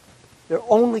said, their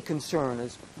only concern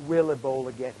is, will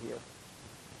Ebola get here?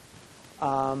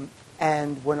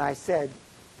 And when I said,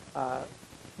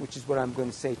 which is what I'm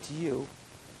going to say to you,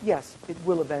 yes, it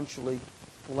will eventually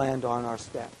land on our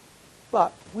step.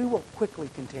 But we will quickly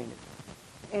contain it.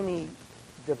 Any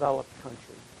developed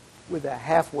country with a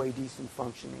halfway decent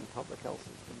functioning public health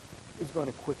system is going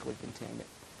to quickly contain it.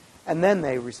 And then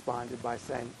they responded by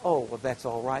saying, oh, well, that's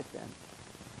all right then.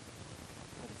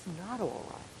 But it's not all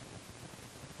right.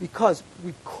 Because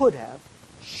we could have,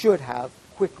 should have,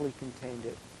 quickly contained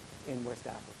it in West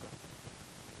Africa.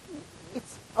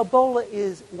 Ebola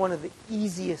is one of the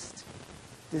easiest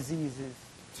diseases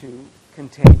to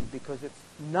contain because it's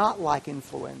not like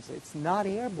influenza. It's not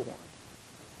airborne.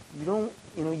 You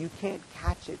can't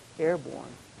catch it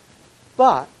airborne.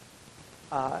 But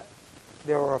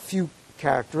there are a few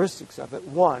characteristics of it.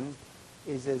 One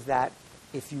is that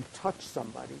if you touch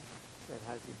somebody that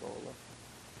has Ebola,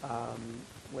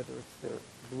 whether it's their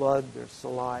blood, their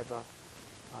saliva,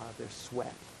 their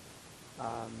sweat,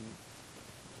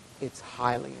 it's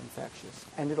highly infectious,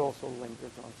 and it also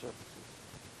lingers on surfaces.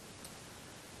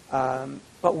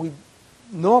 But we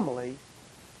normally,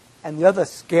 and the other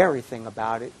scary thing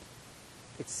about it,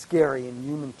 it's scary in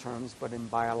human terms, but in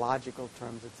biological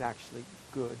terms, it's actually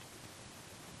good,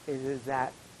 is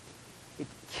that it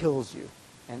kills you,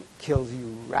 and it kills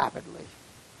you rapidly.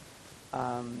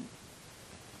 Now,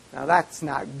 that's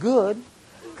not good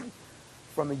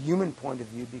from a human point of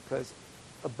view because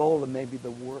Ebola may be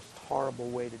the worst horrible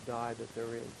way to die that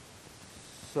there is.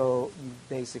 So you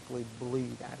basically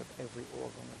bleed out of every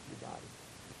organ of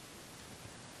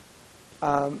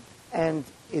your body. And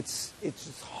it's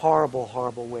just horrible,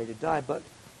 horrible way to die. But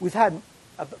we've had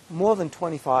more than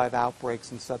 25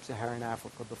 outbreaks in sub-Saharan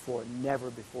Africa before, never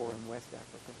before in West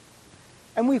Africa.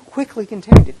 And we quickly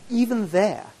contained it, even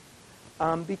there,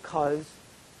 because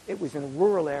it was in a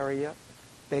rural area.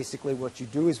 Basically, what you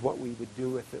do is what we would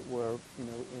do if it were,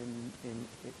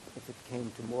 if it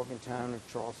came to Morgantown or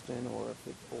Charleston, or if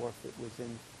it was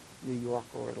in New York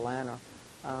or Atlanta.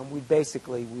 We'd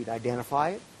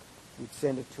identify it, we'd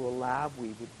send it to a lab, we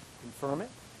would confirm it,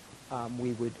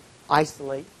 we would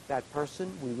isolate that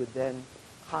person. We would then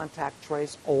contact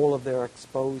trace all of their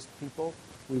exposed people.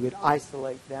 We would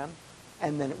isolate them,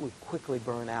 and then it would quickly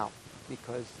burn out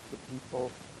because the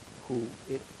people who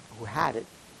had it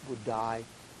would die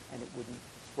and it wouldn't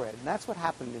spread. And that's what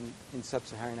happened in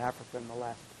sub-Saharan Africa in the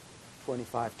last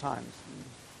 25 times.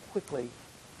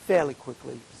 Fairly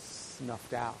quickly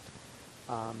snuffed out.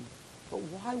 But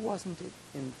why wasn't it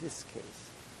in this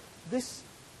case?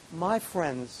 My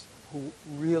friends who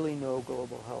really know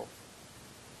global health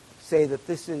say that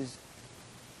this is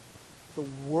the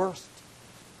worst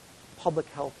public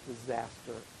health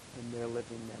disaster in their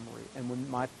living memory. And when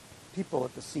my people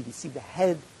at the CDC, the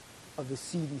head of the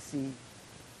CDC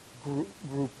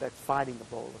group that's fighting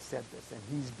Ebola said this, and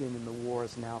he's been in the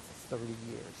wars now for 30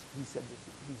 years. He said this,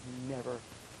 he's never,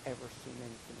 ever seen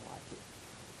anything like it.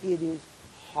 It is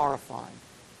horrifying,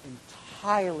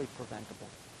 entirely preventable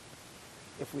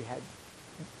if we had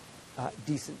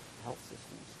decent health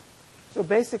systems. So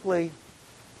basically,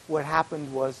 what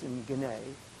happened was in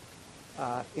Guinea,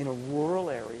 in a rural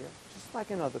area, just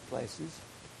like in other places,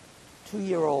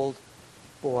 2-year-old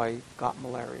boy got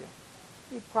malaria.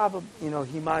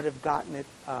 He might have gotten it,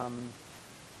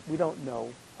 we don't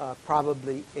know,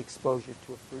 probably exposure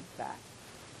to a fruit bat.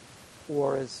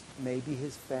 Or as maybe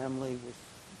his family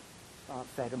was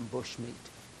fed him bushmeat.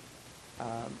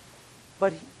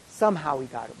 But somehow he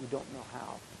got it. We don't know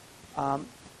how.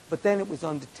 But then it was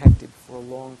undetected for a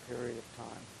long period of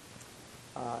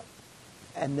time.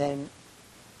 And then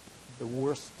the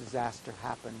worst disaster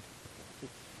happened.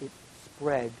 It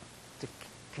spread to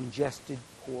congested,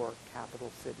 poor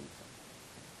capital cities.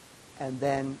 And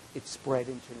then it spread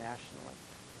internationally,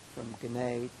 from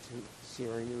Guinea to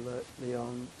Sierra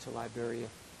Leone to Liberia.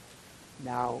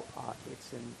 Now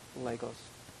it's in Lagos.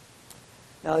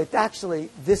 Now,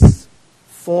 this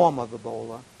form of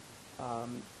Ebola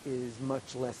is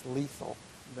much less lethal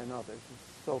than others.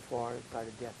 So far, it's got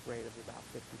a death rate of about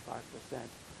 55%,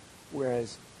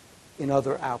 whereas in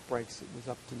other outbreaks, it was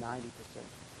up to 90% of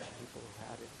people who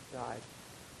had it died.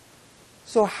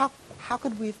 So how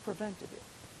could we have prevented it?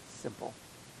 Simple.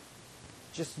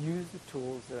 Just use the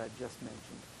tools that I just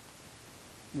mentioned.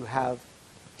 You have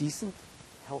decent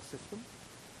health systems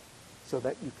so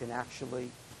that you can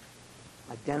actually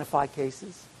identify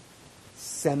cases,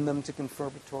 send them to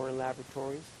confirmatory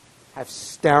laboratories, have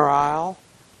sterile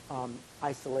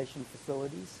isolation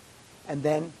facilities, and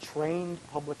then trained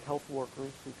public health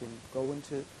workers who can go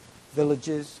into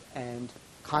villages and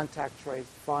contact trace,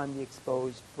 find the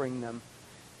exposed, bring them.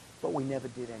 But we never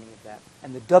did any of that.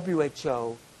 And the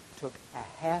WHO took a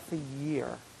half a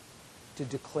year to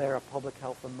declare a public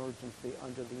health emergency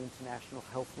under the international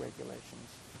health regulations,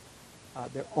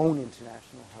 their own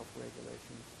international health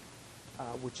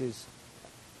regulations, which is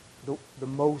the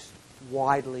most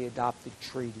widely adopted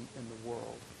treaty in the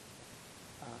world.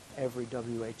 Every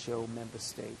WHO member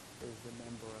state is a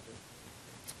member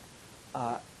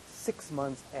of it. 6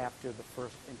 months after the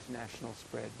first international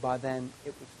spread, by then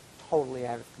it was totally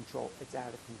out of control. It's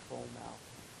out of control now.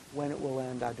 When it will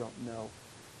end, I don't know.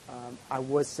 I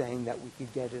was saying that we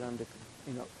could get it under,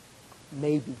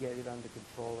 maybe get it under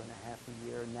control in a half a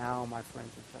year. Now my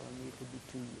friends are telling me it could be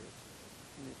 2 years.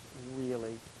 And it's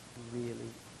really,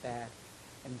 really bad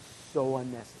and so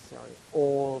unnecessary.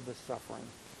 All the suffering,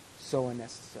 so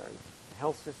unnecessary. The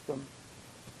health system,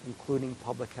 including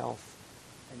public health,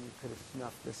 and you could have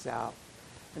snuffed this out.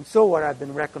 And so what I've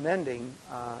been recommending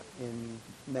in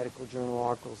medical journal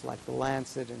articles like The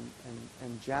Lancet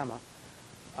and JAMA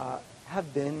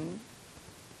have been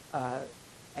a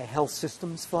health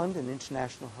systems fund, an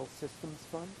international health systems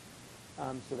fund,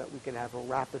 so that we can have a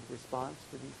rapid response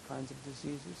to these kinds of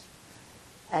diseases,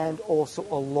 and also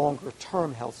a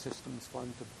longer-term health systems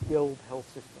fund to build health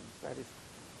systems. That is,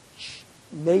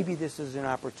 maybe this is an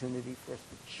opportunity for us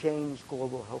to change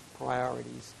global health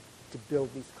priorities to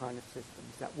build these kind of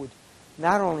systems that would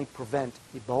not only prevent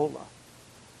Ebola,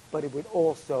 but it would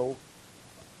also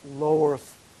lower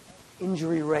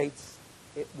injury rates.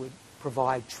 It would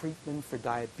provide treatment for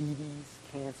diabetes,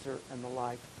 cancer, and the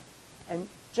like, and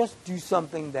just do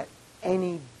something that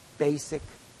any basic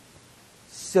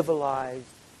civilized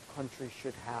country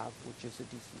should have, which is a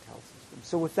decent health system.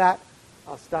 So with that,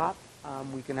 I'll stop.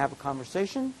 We can have a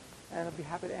conversation, and I'll be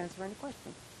happy to answer any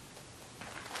questions.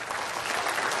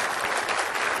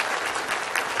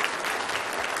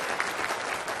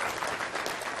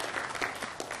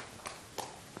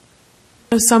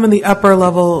 Some of the upper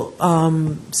level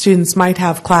students might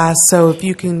have class, so if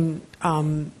you can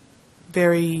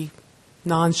very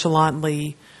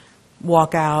nonchalantly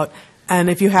walk out. And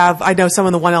if you have, I know some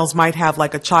of the 1Ls might have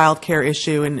like a child care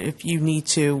issue, and if you need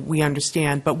to, we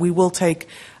understand. But we will take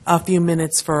a few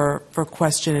minutes for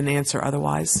question and answer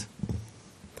otherwise.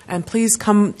 And please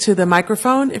come to the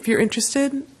microphone if you're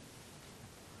interested.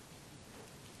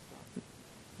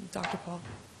 Dr. Paul.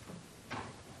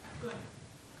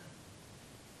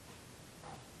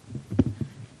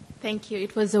 Thank you.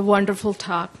 It was a wonderful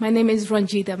talk. My name is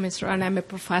Ranjita Misra, and I'm a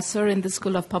professor in the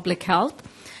School of Public Health.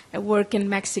 I work in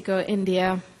Mexico,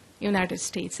 India, United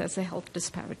States as a health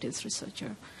disparities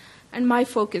researcher. And my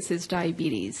focus is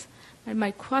diabetes. And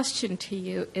my question to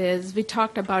you is, we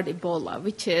talked about Ebola,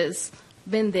 which has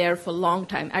been there for a long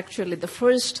time. Actually, the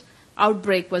first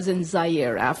outbreak was in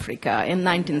Zaire, Africa, in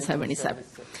 1977.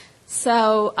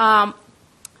 So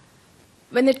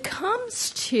when it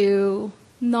comes to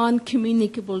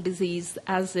non-communicable disease,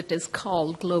 as it is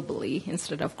called globally,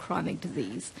 instead of chronic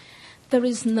disease, there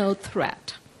is no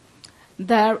threat.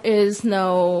 There is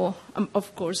no,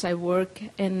 of course, I work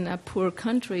in poor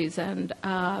countries, and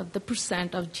the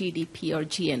percent of GDP or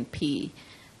GNP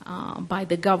by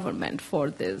the government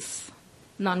for this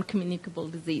non-communicable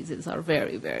diseases are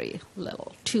very, very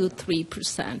little,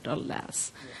 2-3% or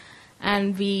less. Yeah.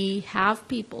 And we have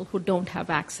people who don't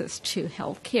have access to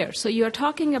health care. So you're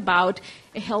talking about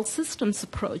a health systems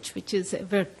approach, which is a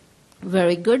very,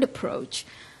 very good approach.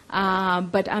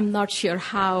 But I'm not sure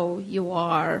how you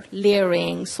are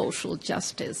layering social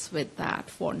justice with that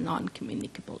for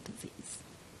non-communicable disease.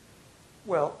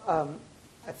 Well,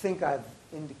 I think I've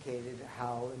indicated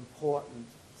how important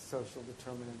social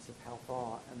determinants of health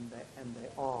are, and they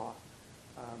are.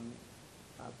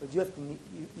 But you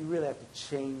really have to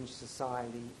change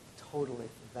society totally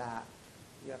for that.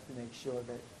 You have to make sure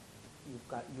that you've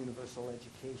got universal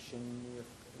education,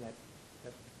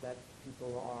 that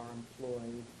people are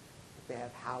employed, that they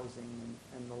have housing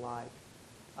and the like.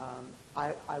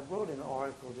 I wrote an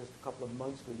article just a couple of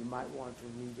months ago. You might want to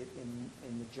read it in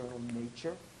the journal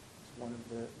Nature. It's one of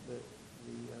the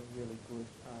really good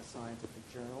scientific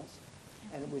journals.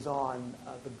 And it was on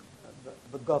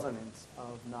the governance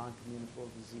of non-communicable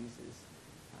diseases.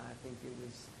 I think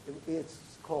it's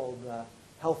called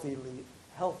Healthy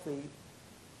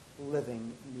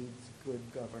Living Needs Good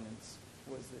Governance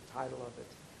was the title of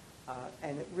it.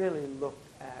 And it really looked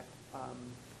at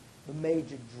the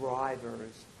major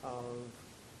drivers of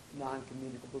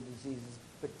non-communicable diseases,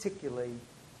 particularly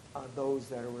those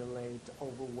that are related to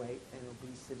overweight and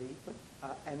obesity,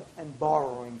 and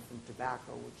borrowing from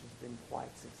tobacco, which has been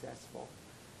quite successful.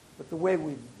 But the way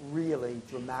we've really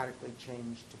dramatically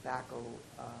changed tobacco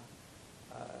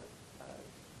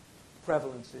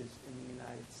prevalences in the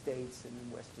United States and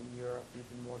in Western Europe,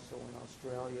 even more so in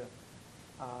Australia,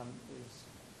 is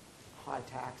high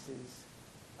taxes,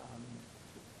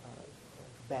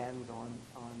 bans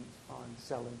on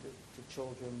selling to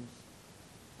children,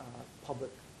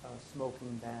 public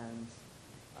smoking bans,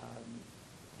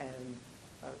 and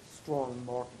strong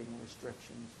marketing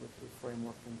restrictions with the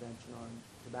Framework Convention on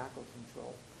Tobacco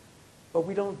Control. But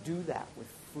we don't do that with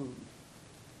food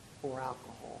or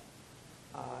alcohol.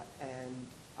 And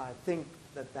I think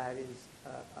that is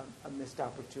a missed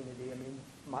opportunity. I mean,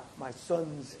 my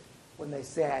sons, when they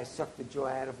say I suck the joy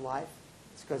out of life,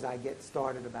 it's because I get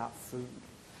started about food,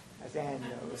 as Ann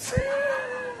knows.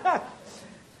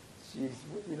 She's,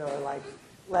 like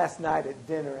last night at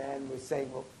dinner, Ann was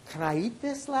saying, well, can I eat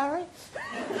this, Larry?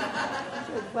 I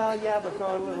said, well, yeah, but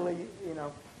go a little,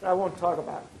 but I won't talk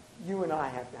about it. You and I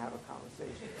have to have a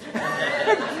conversation.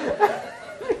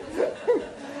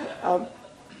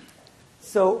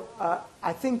 So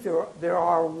I think there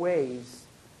are ways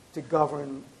to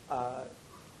govern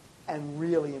and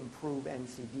really improve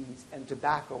NCDs, and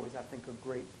tobacco is, I think, a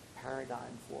great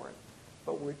paradigm for it.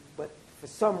 But for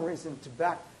some reason,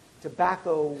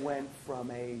 tobacco went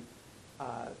from an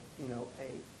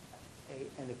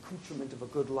accoutrement of a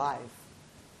good life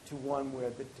to one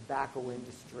where the tobacco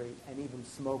industry and even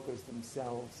smokers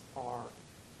themselves are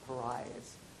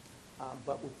pariahs.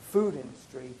 But with the food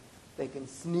industry, they can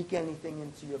sneak anything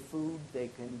into your food. They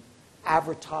can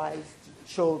advertise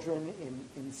to children in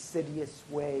insidious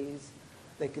ways.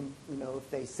 They can, if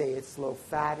they say it's low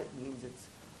fat, it means it's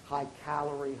high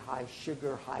calorie, high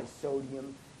sugar, high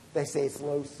sodium. If they say it's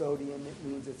low sodium, it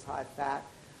means it's high fat.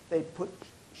 They put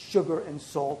sugar and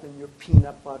salt in your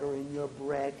peanut butter, in your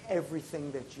bread,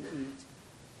 everything that you eat.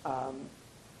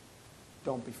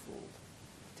 Don't be fooled.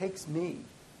 It takes me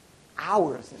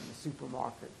hours in the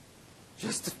supermarket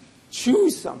just to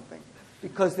choose something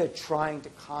because they're trying to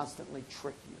constantly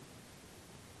trick you.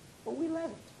 But we let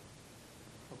it.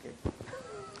 Okay.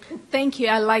 Thank you.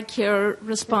 I like your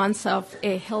response of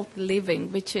a healthy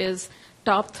living, which is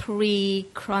top 3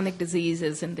 chronic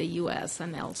diseases in the U.S.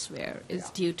 and elsewhere is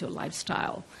due to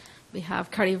lifestyle. We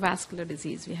have cardiovascular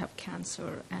disease, we have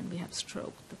cancer, and we have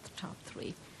stroke, the top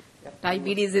three. Yep.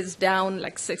 Diabetes is down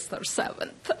like 6th or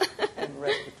 7th. And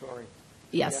respiratory.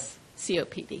 Yes,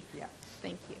 COPD. Yeah.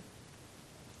 Thank you.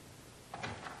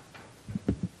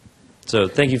 So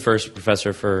thank you first,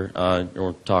 Professor, for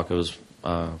your talk. It was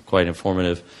quite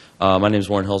informative. My name is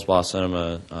Warren Hillsboss, and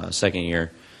I'm a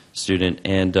second-year student.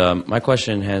 And my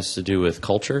question has to do with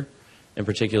culture. In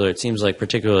particular, it seems like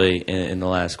particularly in the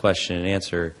last question and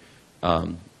answer,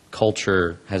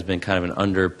 culture has been kind of an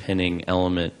underpinning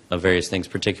element of various things,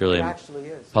 particularly It in actually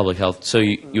is. public health. So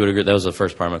you would agree, that was the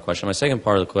first part of my question. My second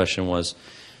part of the question was,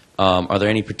 are there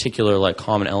any particular like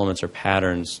common elements or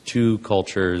patterns to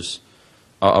cultures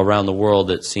around the world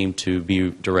that seem to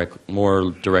be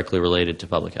more directly related to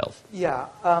public health? Yeah.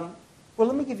 Well,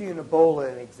 let me give you an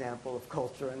Ebola example of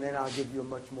culture, and then I'll give you a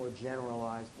much more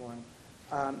generalized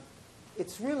one.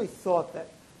 It's really thought that,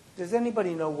 does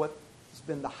anybody know what has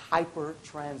been the hyper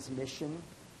transmission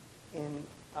in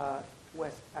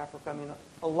West Africa? I mean,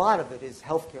 a lot of it is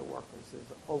healthcare workers. There's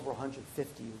over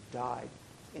 150 who died.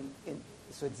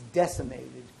 So it's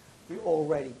decimated the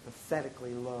already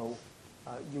pathetically low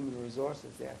human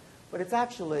resources there. But it's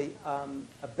actually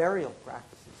burial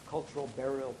practices, cultural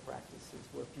burial practices,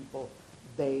 where people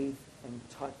bathe and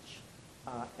touch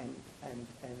and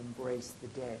embrace the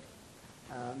dead.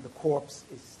 The corpse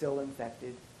is still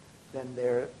infected. Then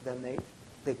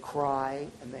they cry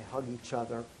and they hug each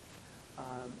other,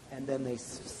 and then they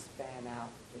span out.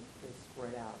 They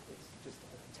spread out. It's just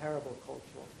a terrible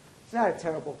cultural. It's not a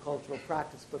terrible cultural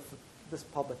practice, but for this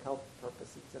public health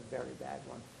purpose, it's a very bad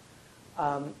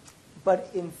one. But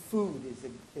in food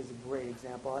is a great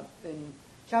example. In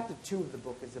chapter 2 of the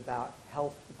book is about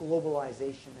health,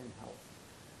 globalization in health,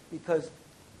 because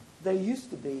there used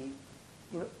to be,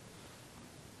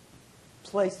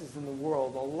 places in the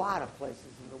world, a lot of places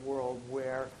in the world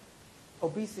where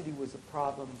obesity was a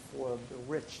problem for the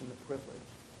rich and the privileged.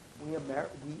 We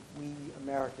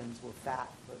Americans were fat,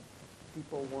 but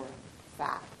people weren't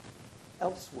fat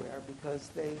elsewhere because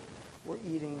they were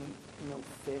eating,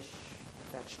 fish,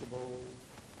 vegetables,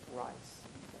 rice,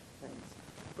 things.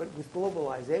 But with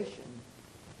globalization,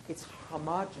 it's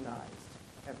homogenized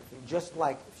everything. Just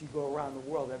like if you go around the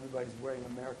world, everybody's wearing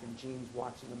American jeans,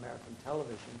 watching American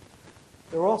television.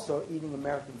 They're also eating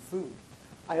American food.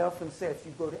 I often say if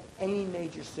you go to any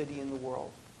major city in the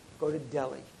world, go to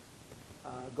Delhi,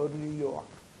 go to New York,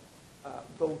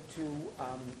 go to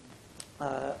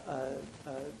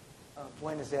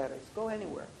Buenos Aires, go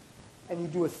anywhere, and you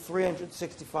do a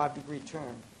 365-degree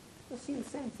turn, you'll see the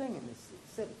same thing in this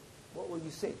city. What will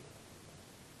you see?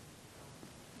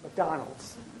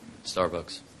 McDonald's.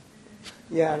 Starbucks.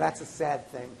 Yeah, that's a sad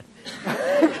thing.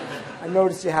 I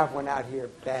noticed you have one out here.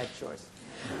 Bad choice.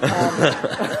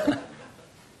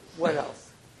 What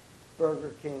else?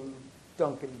 Burger King,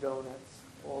 Dunkin' Donuts,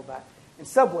 all that. And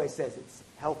Subway says it's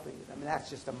healthy. I mean, that's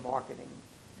just a marketing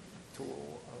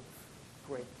tool of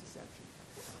great deception.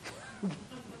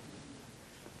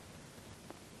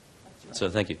 So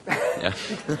thank you. Yeah.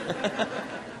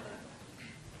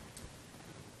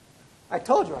 I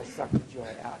told you I sucked the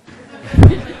joy out.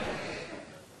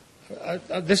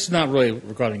 This is not really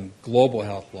regarding global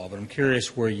health law, but I'm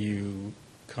curious where you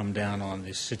come down on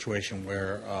this situation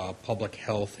where public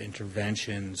health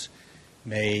interventions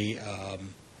may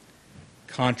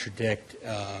contradict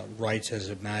rights as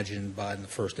imagined by the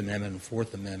First Amendment and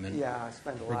Fourth Amendment. Yeah, I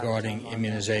spend a lot regarding of time on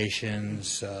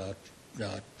immunizations,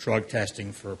 drug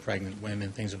testing for pregnant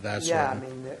women, things of that sort. Yeah, I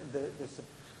mean,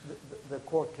 the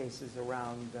court cases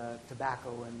around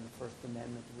tobacco and the First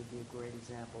Amendment would be a great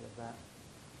example of that.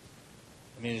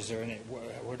 I mean, is there any?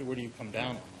 Where do you come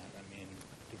down on that? I mean,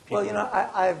 do people? Well,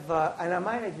 I've and I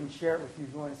might even share it with you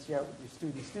if you want to share it with your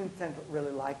students. Students tend to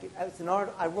really like it.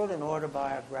 I wrote an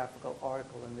autobiographical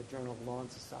article in the Journal of Law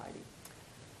and Society,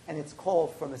 and it's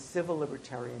called "From a Civil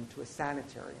Libertarian to a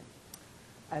Sanitarian."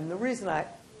 And the reason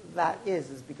that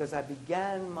is because I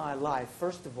began my life,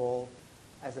 first of all,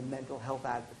 as a mental health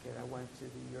advocate. I went to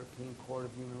the European Court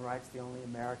of Human Rights, the only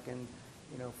American,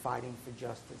 fighting for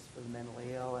justice for the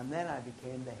mentally ill. And then I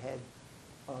became the head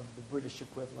of the British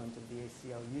equivalent of the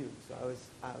ACLU. So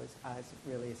I was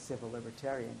really a civil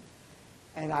libertarian.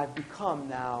 And I've become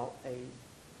now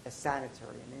a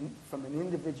sanitarian, from an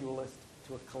individualist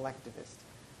to a collectivist.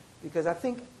 Because I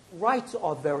think rights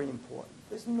are very important.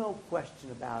 There's no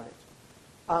question about it.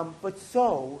 But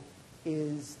so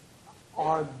is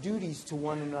our duties to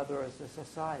one another as a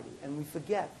society. And we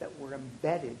forget that we're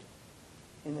embedded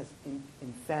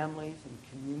in families and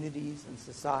communities and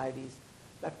societies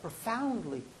that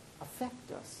profoundly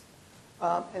affect us.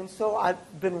 And so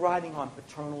I've been writing on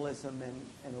paternalism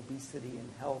and obesity and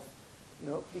health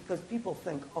because people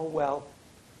think, oh, well,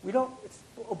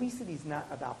 obesity is not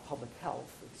about public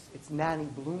health. It's Nanny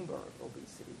Bloomberg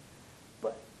obesity.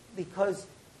 But because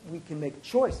we can make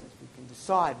choices, we can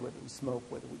decide whether we smoke,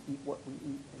 whether we eat what we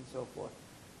eat, and so forth.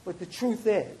 But the truth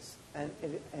is,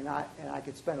 and I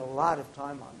could spend a lot of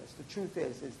time on this, the truth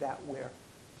is that we're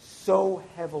so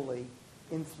heavily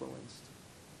influenced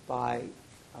by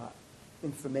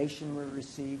information we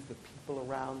receive, the people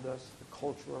around us, the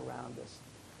culture around us,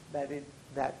 that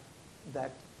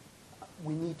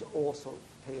we need to also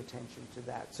pay attention to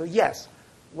that. So yes,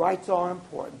 rights are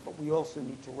important, but we also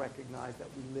need to recognize that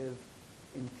we live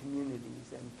in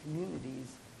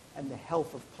communities and the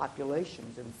health of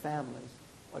populations and families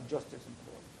are just as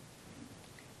important.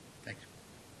 Thank you.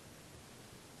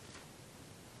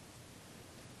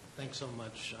 Thanks so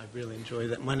much. I really enjoy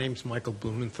that. My name's Michael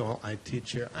Blumenthal. I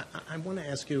teach here. I want to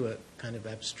ask you a kind of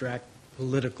abstract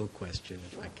political question,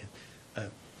 if I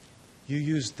can. You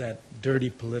used that dirty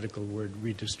political word,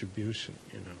 redistribution,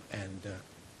 and it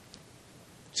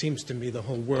seems to me the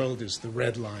whole world is the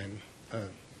red line,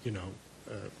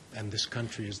 and this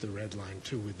country is the red line,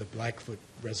 too, with the Blackfoot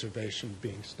Reservation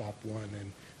being stop one,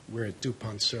 and we're at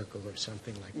DuPont Circle or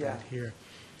something like that here.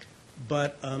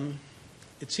 But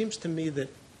it seems to me that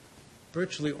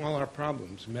virtually all our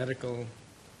problems, medical,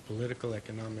 political,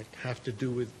 economic, have to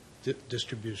do with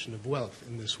distribution of wealth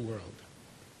in this world,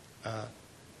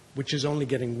 which is only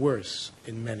getting worse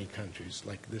in many countries,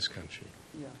 like this country.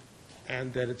 Yeah.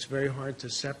 And that it's very hard to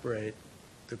separate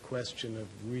the question of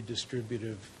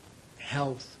redistributive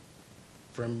health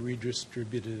from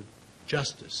redistributive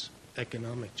justice,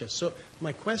 economic justice. So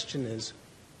my question is,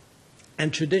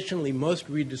 and traditionally most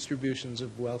redistributions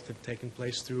of wealth have taken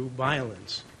place through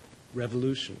violence,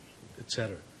 revolution,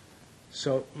 etc.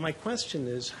 So my question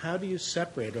is, how do you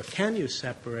separate, or can you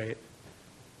separate,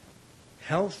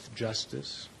 health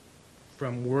justice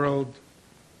from world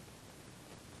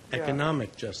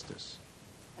economic justice?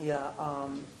 Yeah,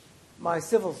 my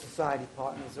civil society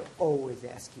partners are always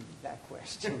asking me that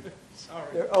question.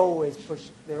 Sorry. They're always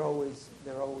pushing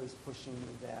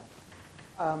me there.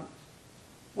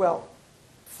 Well,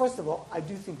 first of all, I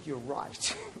do think you're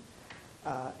right,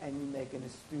 and you make an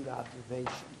astute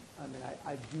observation. I mean,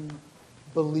 I do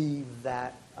believe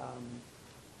that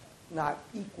not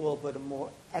equal, but a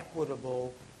more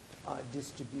equitable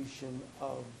distribution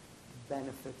of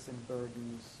benefits and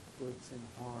burdens, goods and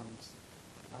harms,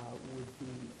 would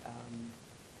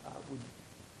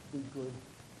be good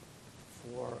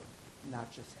for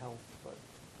not just health but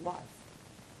life.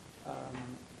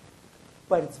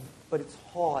 But it's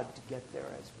hard to get there,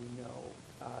 as we know.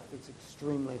 It's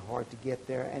extremely hard to get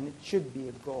there, and it should be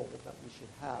a goal that we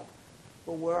should have.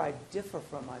 But where I differ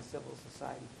from my civil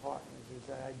society partners is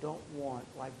that I don't want,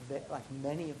 like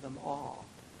many of them are,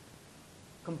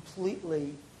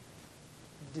 completely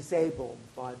disabled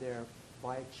by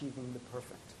achieving the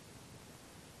perfect,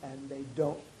 and they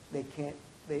don't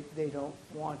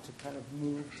want to kind of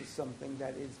move to something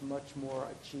that is much more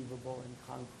achievable and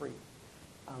concrete,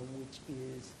 which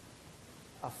is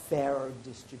a fairer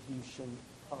distribution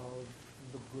of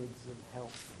the goods of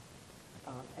health.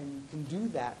 And you can do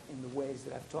that in the ways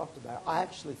that I've talked about. I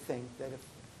actually think that if,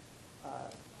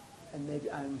 and maybe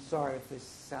I'm sorry if this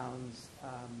sounds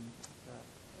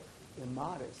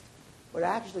immodest, but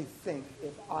I actually think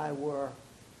if I were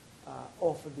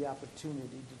offered the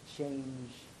opportunity to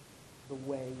change the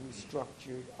way we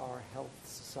structured our health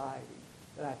society,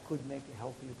 that I could make a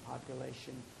healthier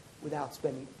population without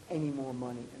spending any more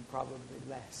money and probably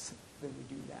less than we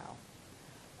do now.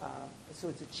 So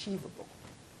it's achievable.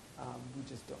 We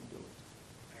just don't do it.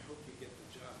 I hope you get the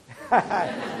job.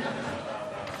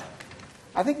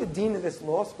 I think the dean of this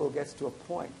law school gets to a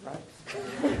point, right?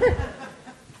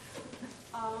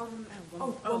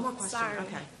 One more question. Sorry.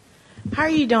 Okay. How are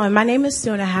you doing? My name is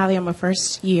Suna Halley. I'm a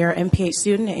first-year MPH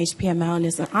student at HPML, and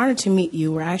it's an honor to meet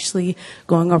you. We're actually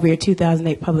going over your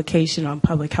 2008 publication on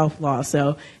public health law,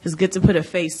 so it's good to put a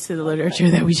face to the literature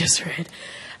that we just read.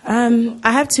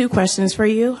 I have two questions for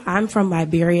you. I'm from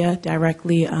Liberia,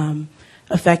 directly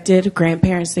affected.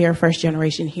 Grandparents there, first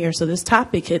generation here, so this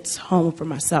topic hits home for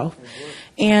myself.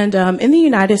 And in the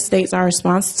United States, our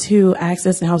response to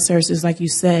access to health services, like you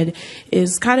said,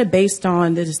 is kind of based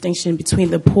on the distinction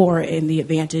between the poor and the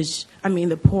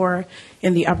the poor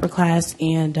and the upper class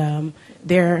and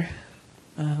their,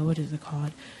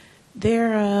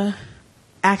 their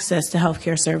access to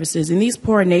healthcare services. In these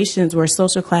poor nations where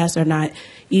social class are not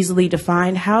easily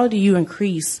defined, how do you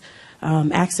increase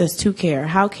access to care?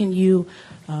 How can you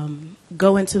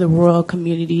go into the rural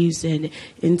communities and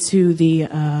into the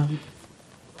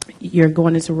you're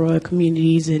going into rural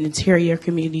communities and interior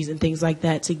communities and things like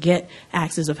that to get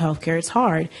access of health care. It's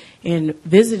hard. And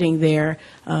visiting there,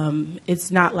 it's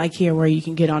not like here where you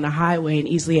can get on a highway and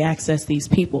easily access these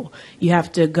people. You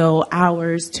have to go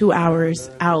hours, 2 hours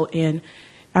out. And,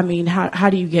 I mean, how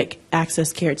do you get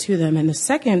access care to them? And the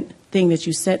second thing that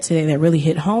you said today that really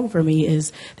hit home for me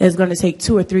is that it's going to take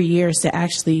 2 or 3 years to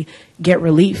actually get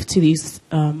relief to these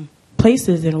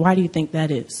places. And why do you think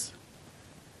that is?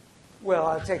 Well,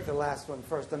 I'll take the last one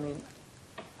first. I mean,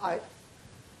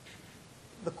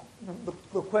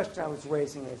 the question I was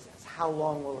raising is how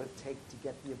long will it take to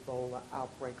get the Ebola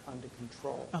outbreak under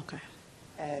control? Okay.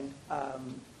 And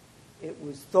it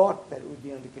was thought that it would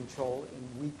be under control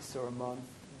in weeks or a month.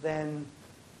 Then,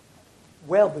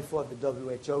 well before the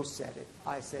WHO said it,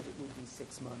 I said it would be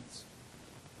 6 months.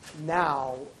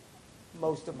 Now,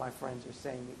 most of my friends are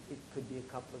saying it could be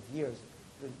a couple of years.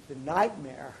 The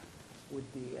nightmare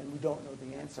would be, and we don't know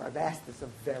the answer, I've asked this of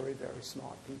very, very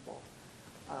smart people,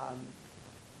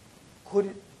 could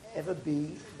it ever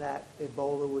be that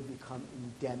Ebola would become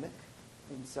endemic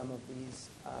in some of these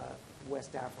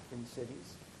West African cities?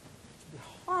 It would be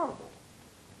horrible.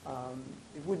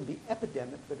 It wouldn't be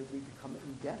epidemic, but it would become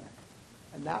endemic.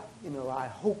 And that, I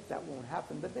hope that won't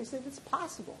happen, but they said it's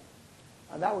possible.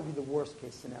 And that would be the worst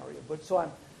case scenario. But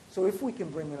so if we can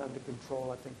bring it under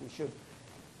control, I think we should.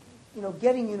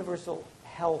 Getting universal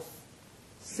health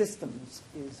systems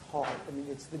is hard. I mean,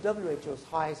 it's the WHO's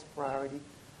highest priority.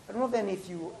 I don't know if any of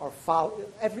you are following.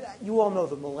 You all know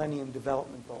the Millennium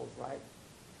Development Goals, right?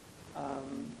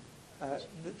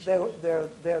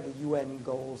 They're the UN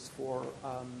goals for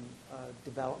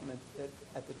development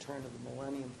at the turn of the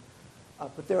millennium.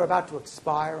 But they're about to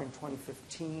expire in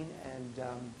 2015, and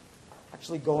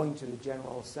actually going to the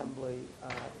General Assembly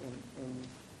in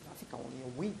I think only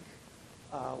a week,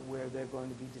 where they're going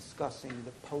to be discussing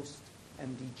the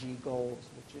post-MDG goals,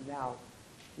 which are now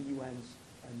the UN's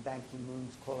and Ban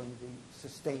Ki-moon's calling the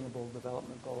Sustainable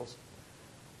Development Goals.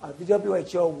 The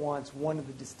WHO wants one of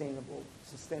the sustainable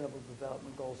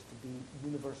development goals to be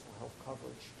universal health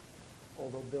coverage,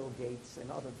 although Bill Gates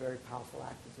and other very powerful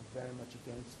actors are very much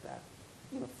against that,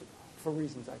 for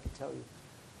reasons I could tell you.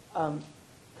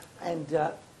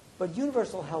 But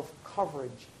universal health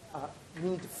coverage, we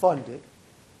need to fund it.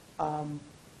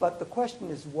 But the question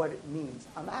is what it means.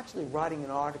 I'm actually writing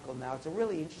an article now. It's a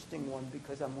really interesting one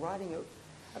because I'm writing it.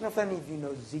 I don't know if any of you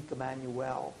know Zeke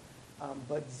Emanuel,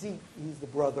 but Zeke, he's the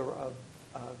brother of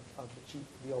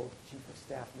the old chief of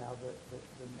staff now,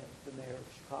 the mayor of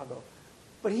Chicago.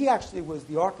 But he actually was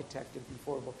the architect of the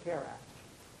Affordable Care Act.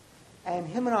 And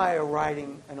him and I are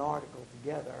writing an article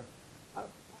together,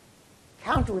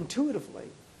 counterintuitively,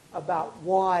 about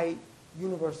why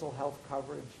universal health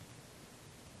coverage,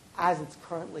 as it's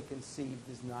currently conceived,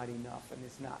 is not enough and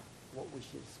is not what we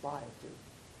should aspire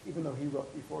to, even though he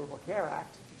wrote the Affordable Care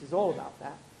Act, which is all about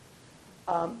that,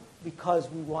 because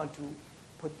we want to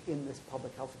put in this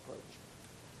public health approach.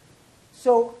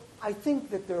 So I think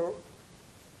that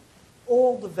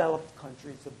all developed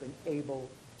countries have been able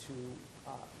to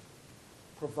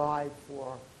provide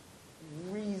for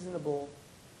reasonable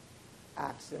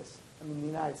access. I mean, the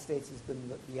United States has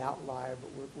been the outlier, but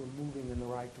we're moving in the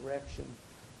right direction.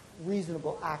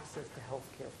 Reasonable access to health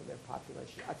care for their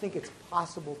population. I think it's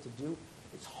possible to do.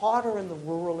 It's harder in the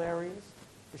rural areas,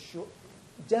 for sure.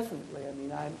 Definitely. I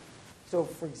mean, so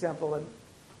for example,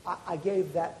 I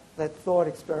gave that thought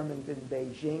experiment in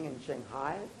Beijing and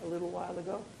Shanghai a little while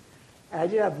ago. And I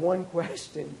did have one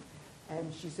question.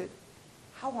 And she said,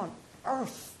 how on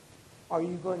earth are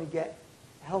you going to get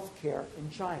health care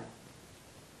in China?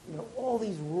 All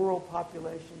these rural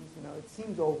populations, it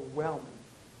seems overwhelming.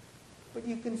 But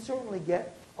you can certainly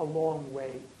get a long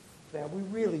way there. We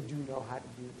really do know how to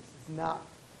do this.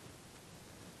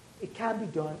 It can be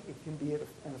done. It can be at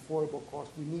an affordable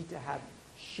cost. We need to have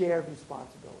shared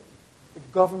responsibility. The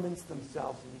governments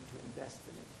themselves need to invest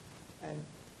in it.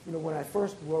 And, when I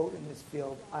first wrote in this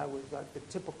field, I was like the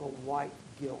typical white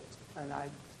guilt. And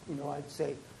I'd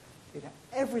say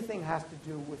everything has to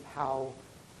do with how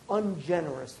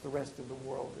ungenerous the rest of the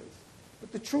world is.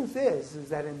 But the truth is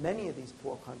that in many of these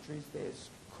poor countries, there's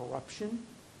corruption.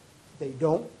 They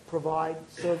don't provide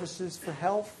services for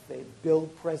health. They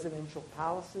build presidential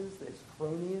palaces. There's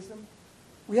cronyism.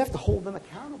 We have to hold them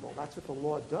accountable. That's what the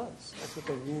law does. That's what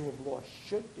the rule of law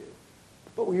should do.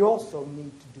 But we also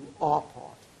need to do our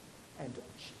part and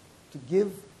to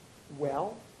give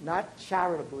well, not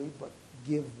charitably, but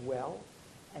give well,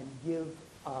 and give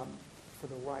for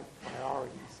the right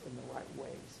priorities in the right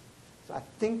ways. So I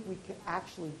think we can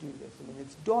actually do this. I mean,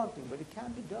 it's daunting, but it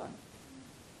can be done.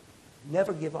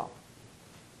 Never give up.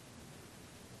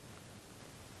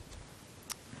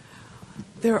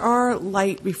 There are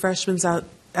light refreshments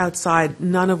outside,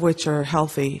 none of which are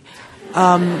healthy.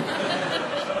 But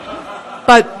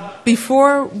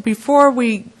before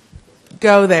we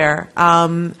go there,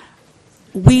 and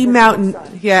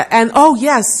oh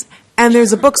yes, and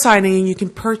there's a book signing, and you can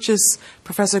purchase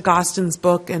Professor Gostin's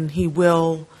book, and he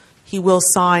will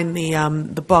sign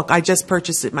the book. I just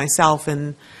purchased it myself,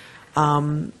 and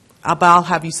but I'll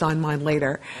have you sign mine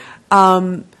later.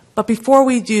 But before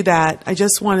we do that, I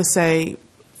just want to say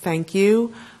thank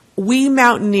you. We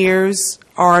mountaineers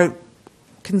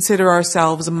consider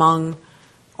ourselves among,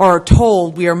 or are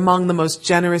told we are among the most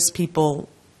generous people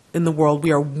in the world.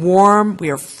 We are warm,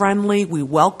 we are friendly, we're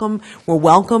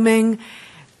welcoming,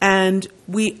 and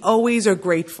we always are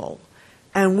grateful.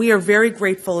 And we are very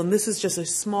grateful, and this is just a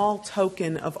small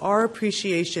token of our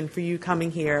appreciation for you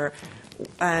coming here.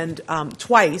 And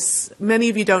twice, many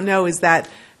of you don't know, is that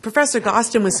Professor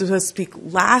Gostin was supposed to speak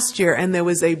last year, and there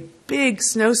was a big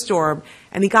snowstorm,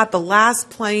 and he got the last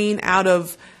plane out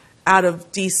of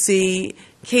D.C.,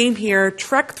 came here,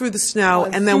 trekked through the snow,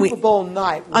 and then Super Bowl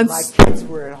night when my kids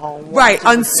were at home. Right,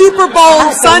 on Super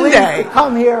Bowl Sunday. To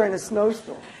come here in a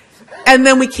snowstorm. And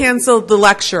then we canceled the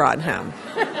lecture on him.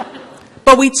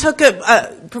 But we took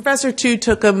Professor Tu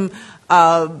took him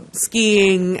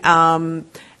skiing,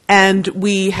 and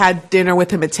we had dinner with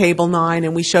him at Table 9,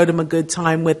 and we showed him a good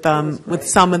time with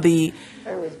some of the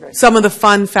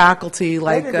fun faculty,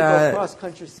 like to go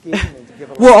cross-country skiing and to give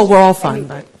a we're all fun,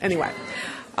 but anyway.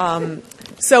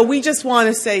 So we just want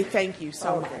to say thank you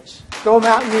so much. Go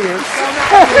Mountaineers. Go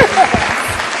Mountaineers.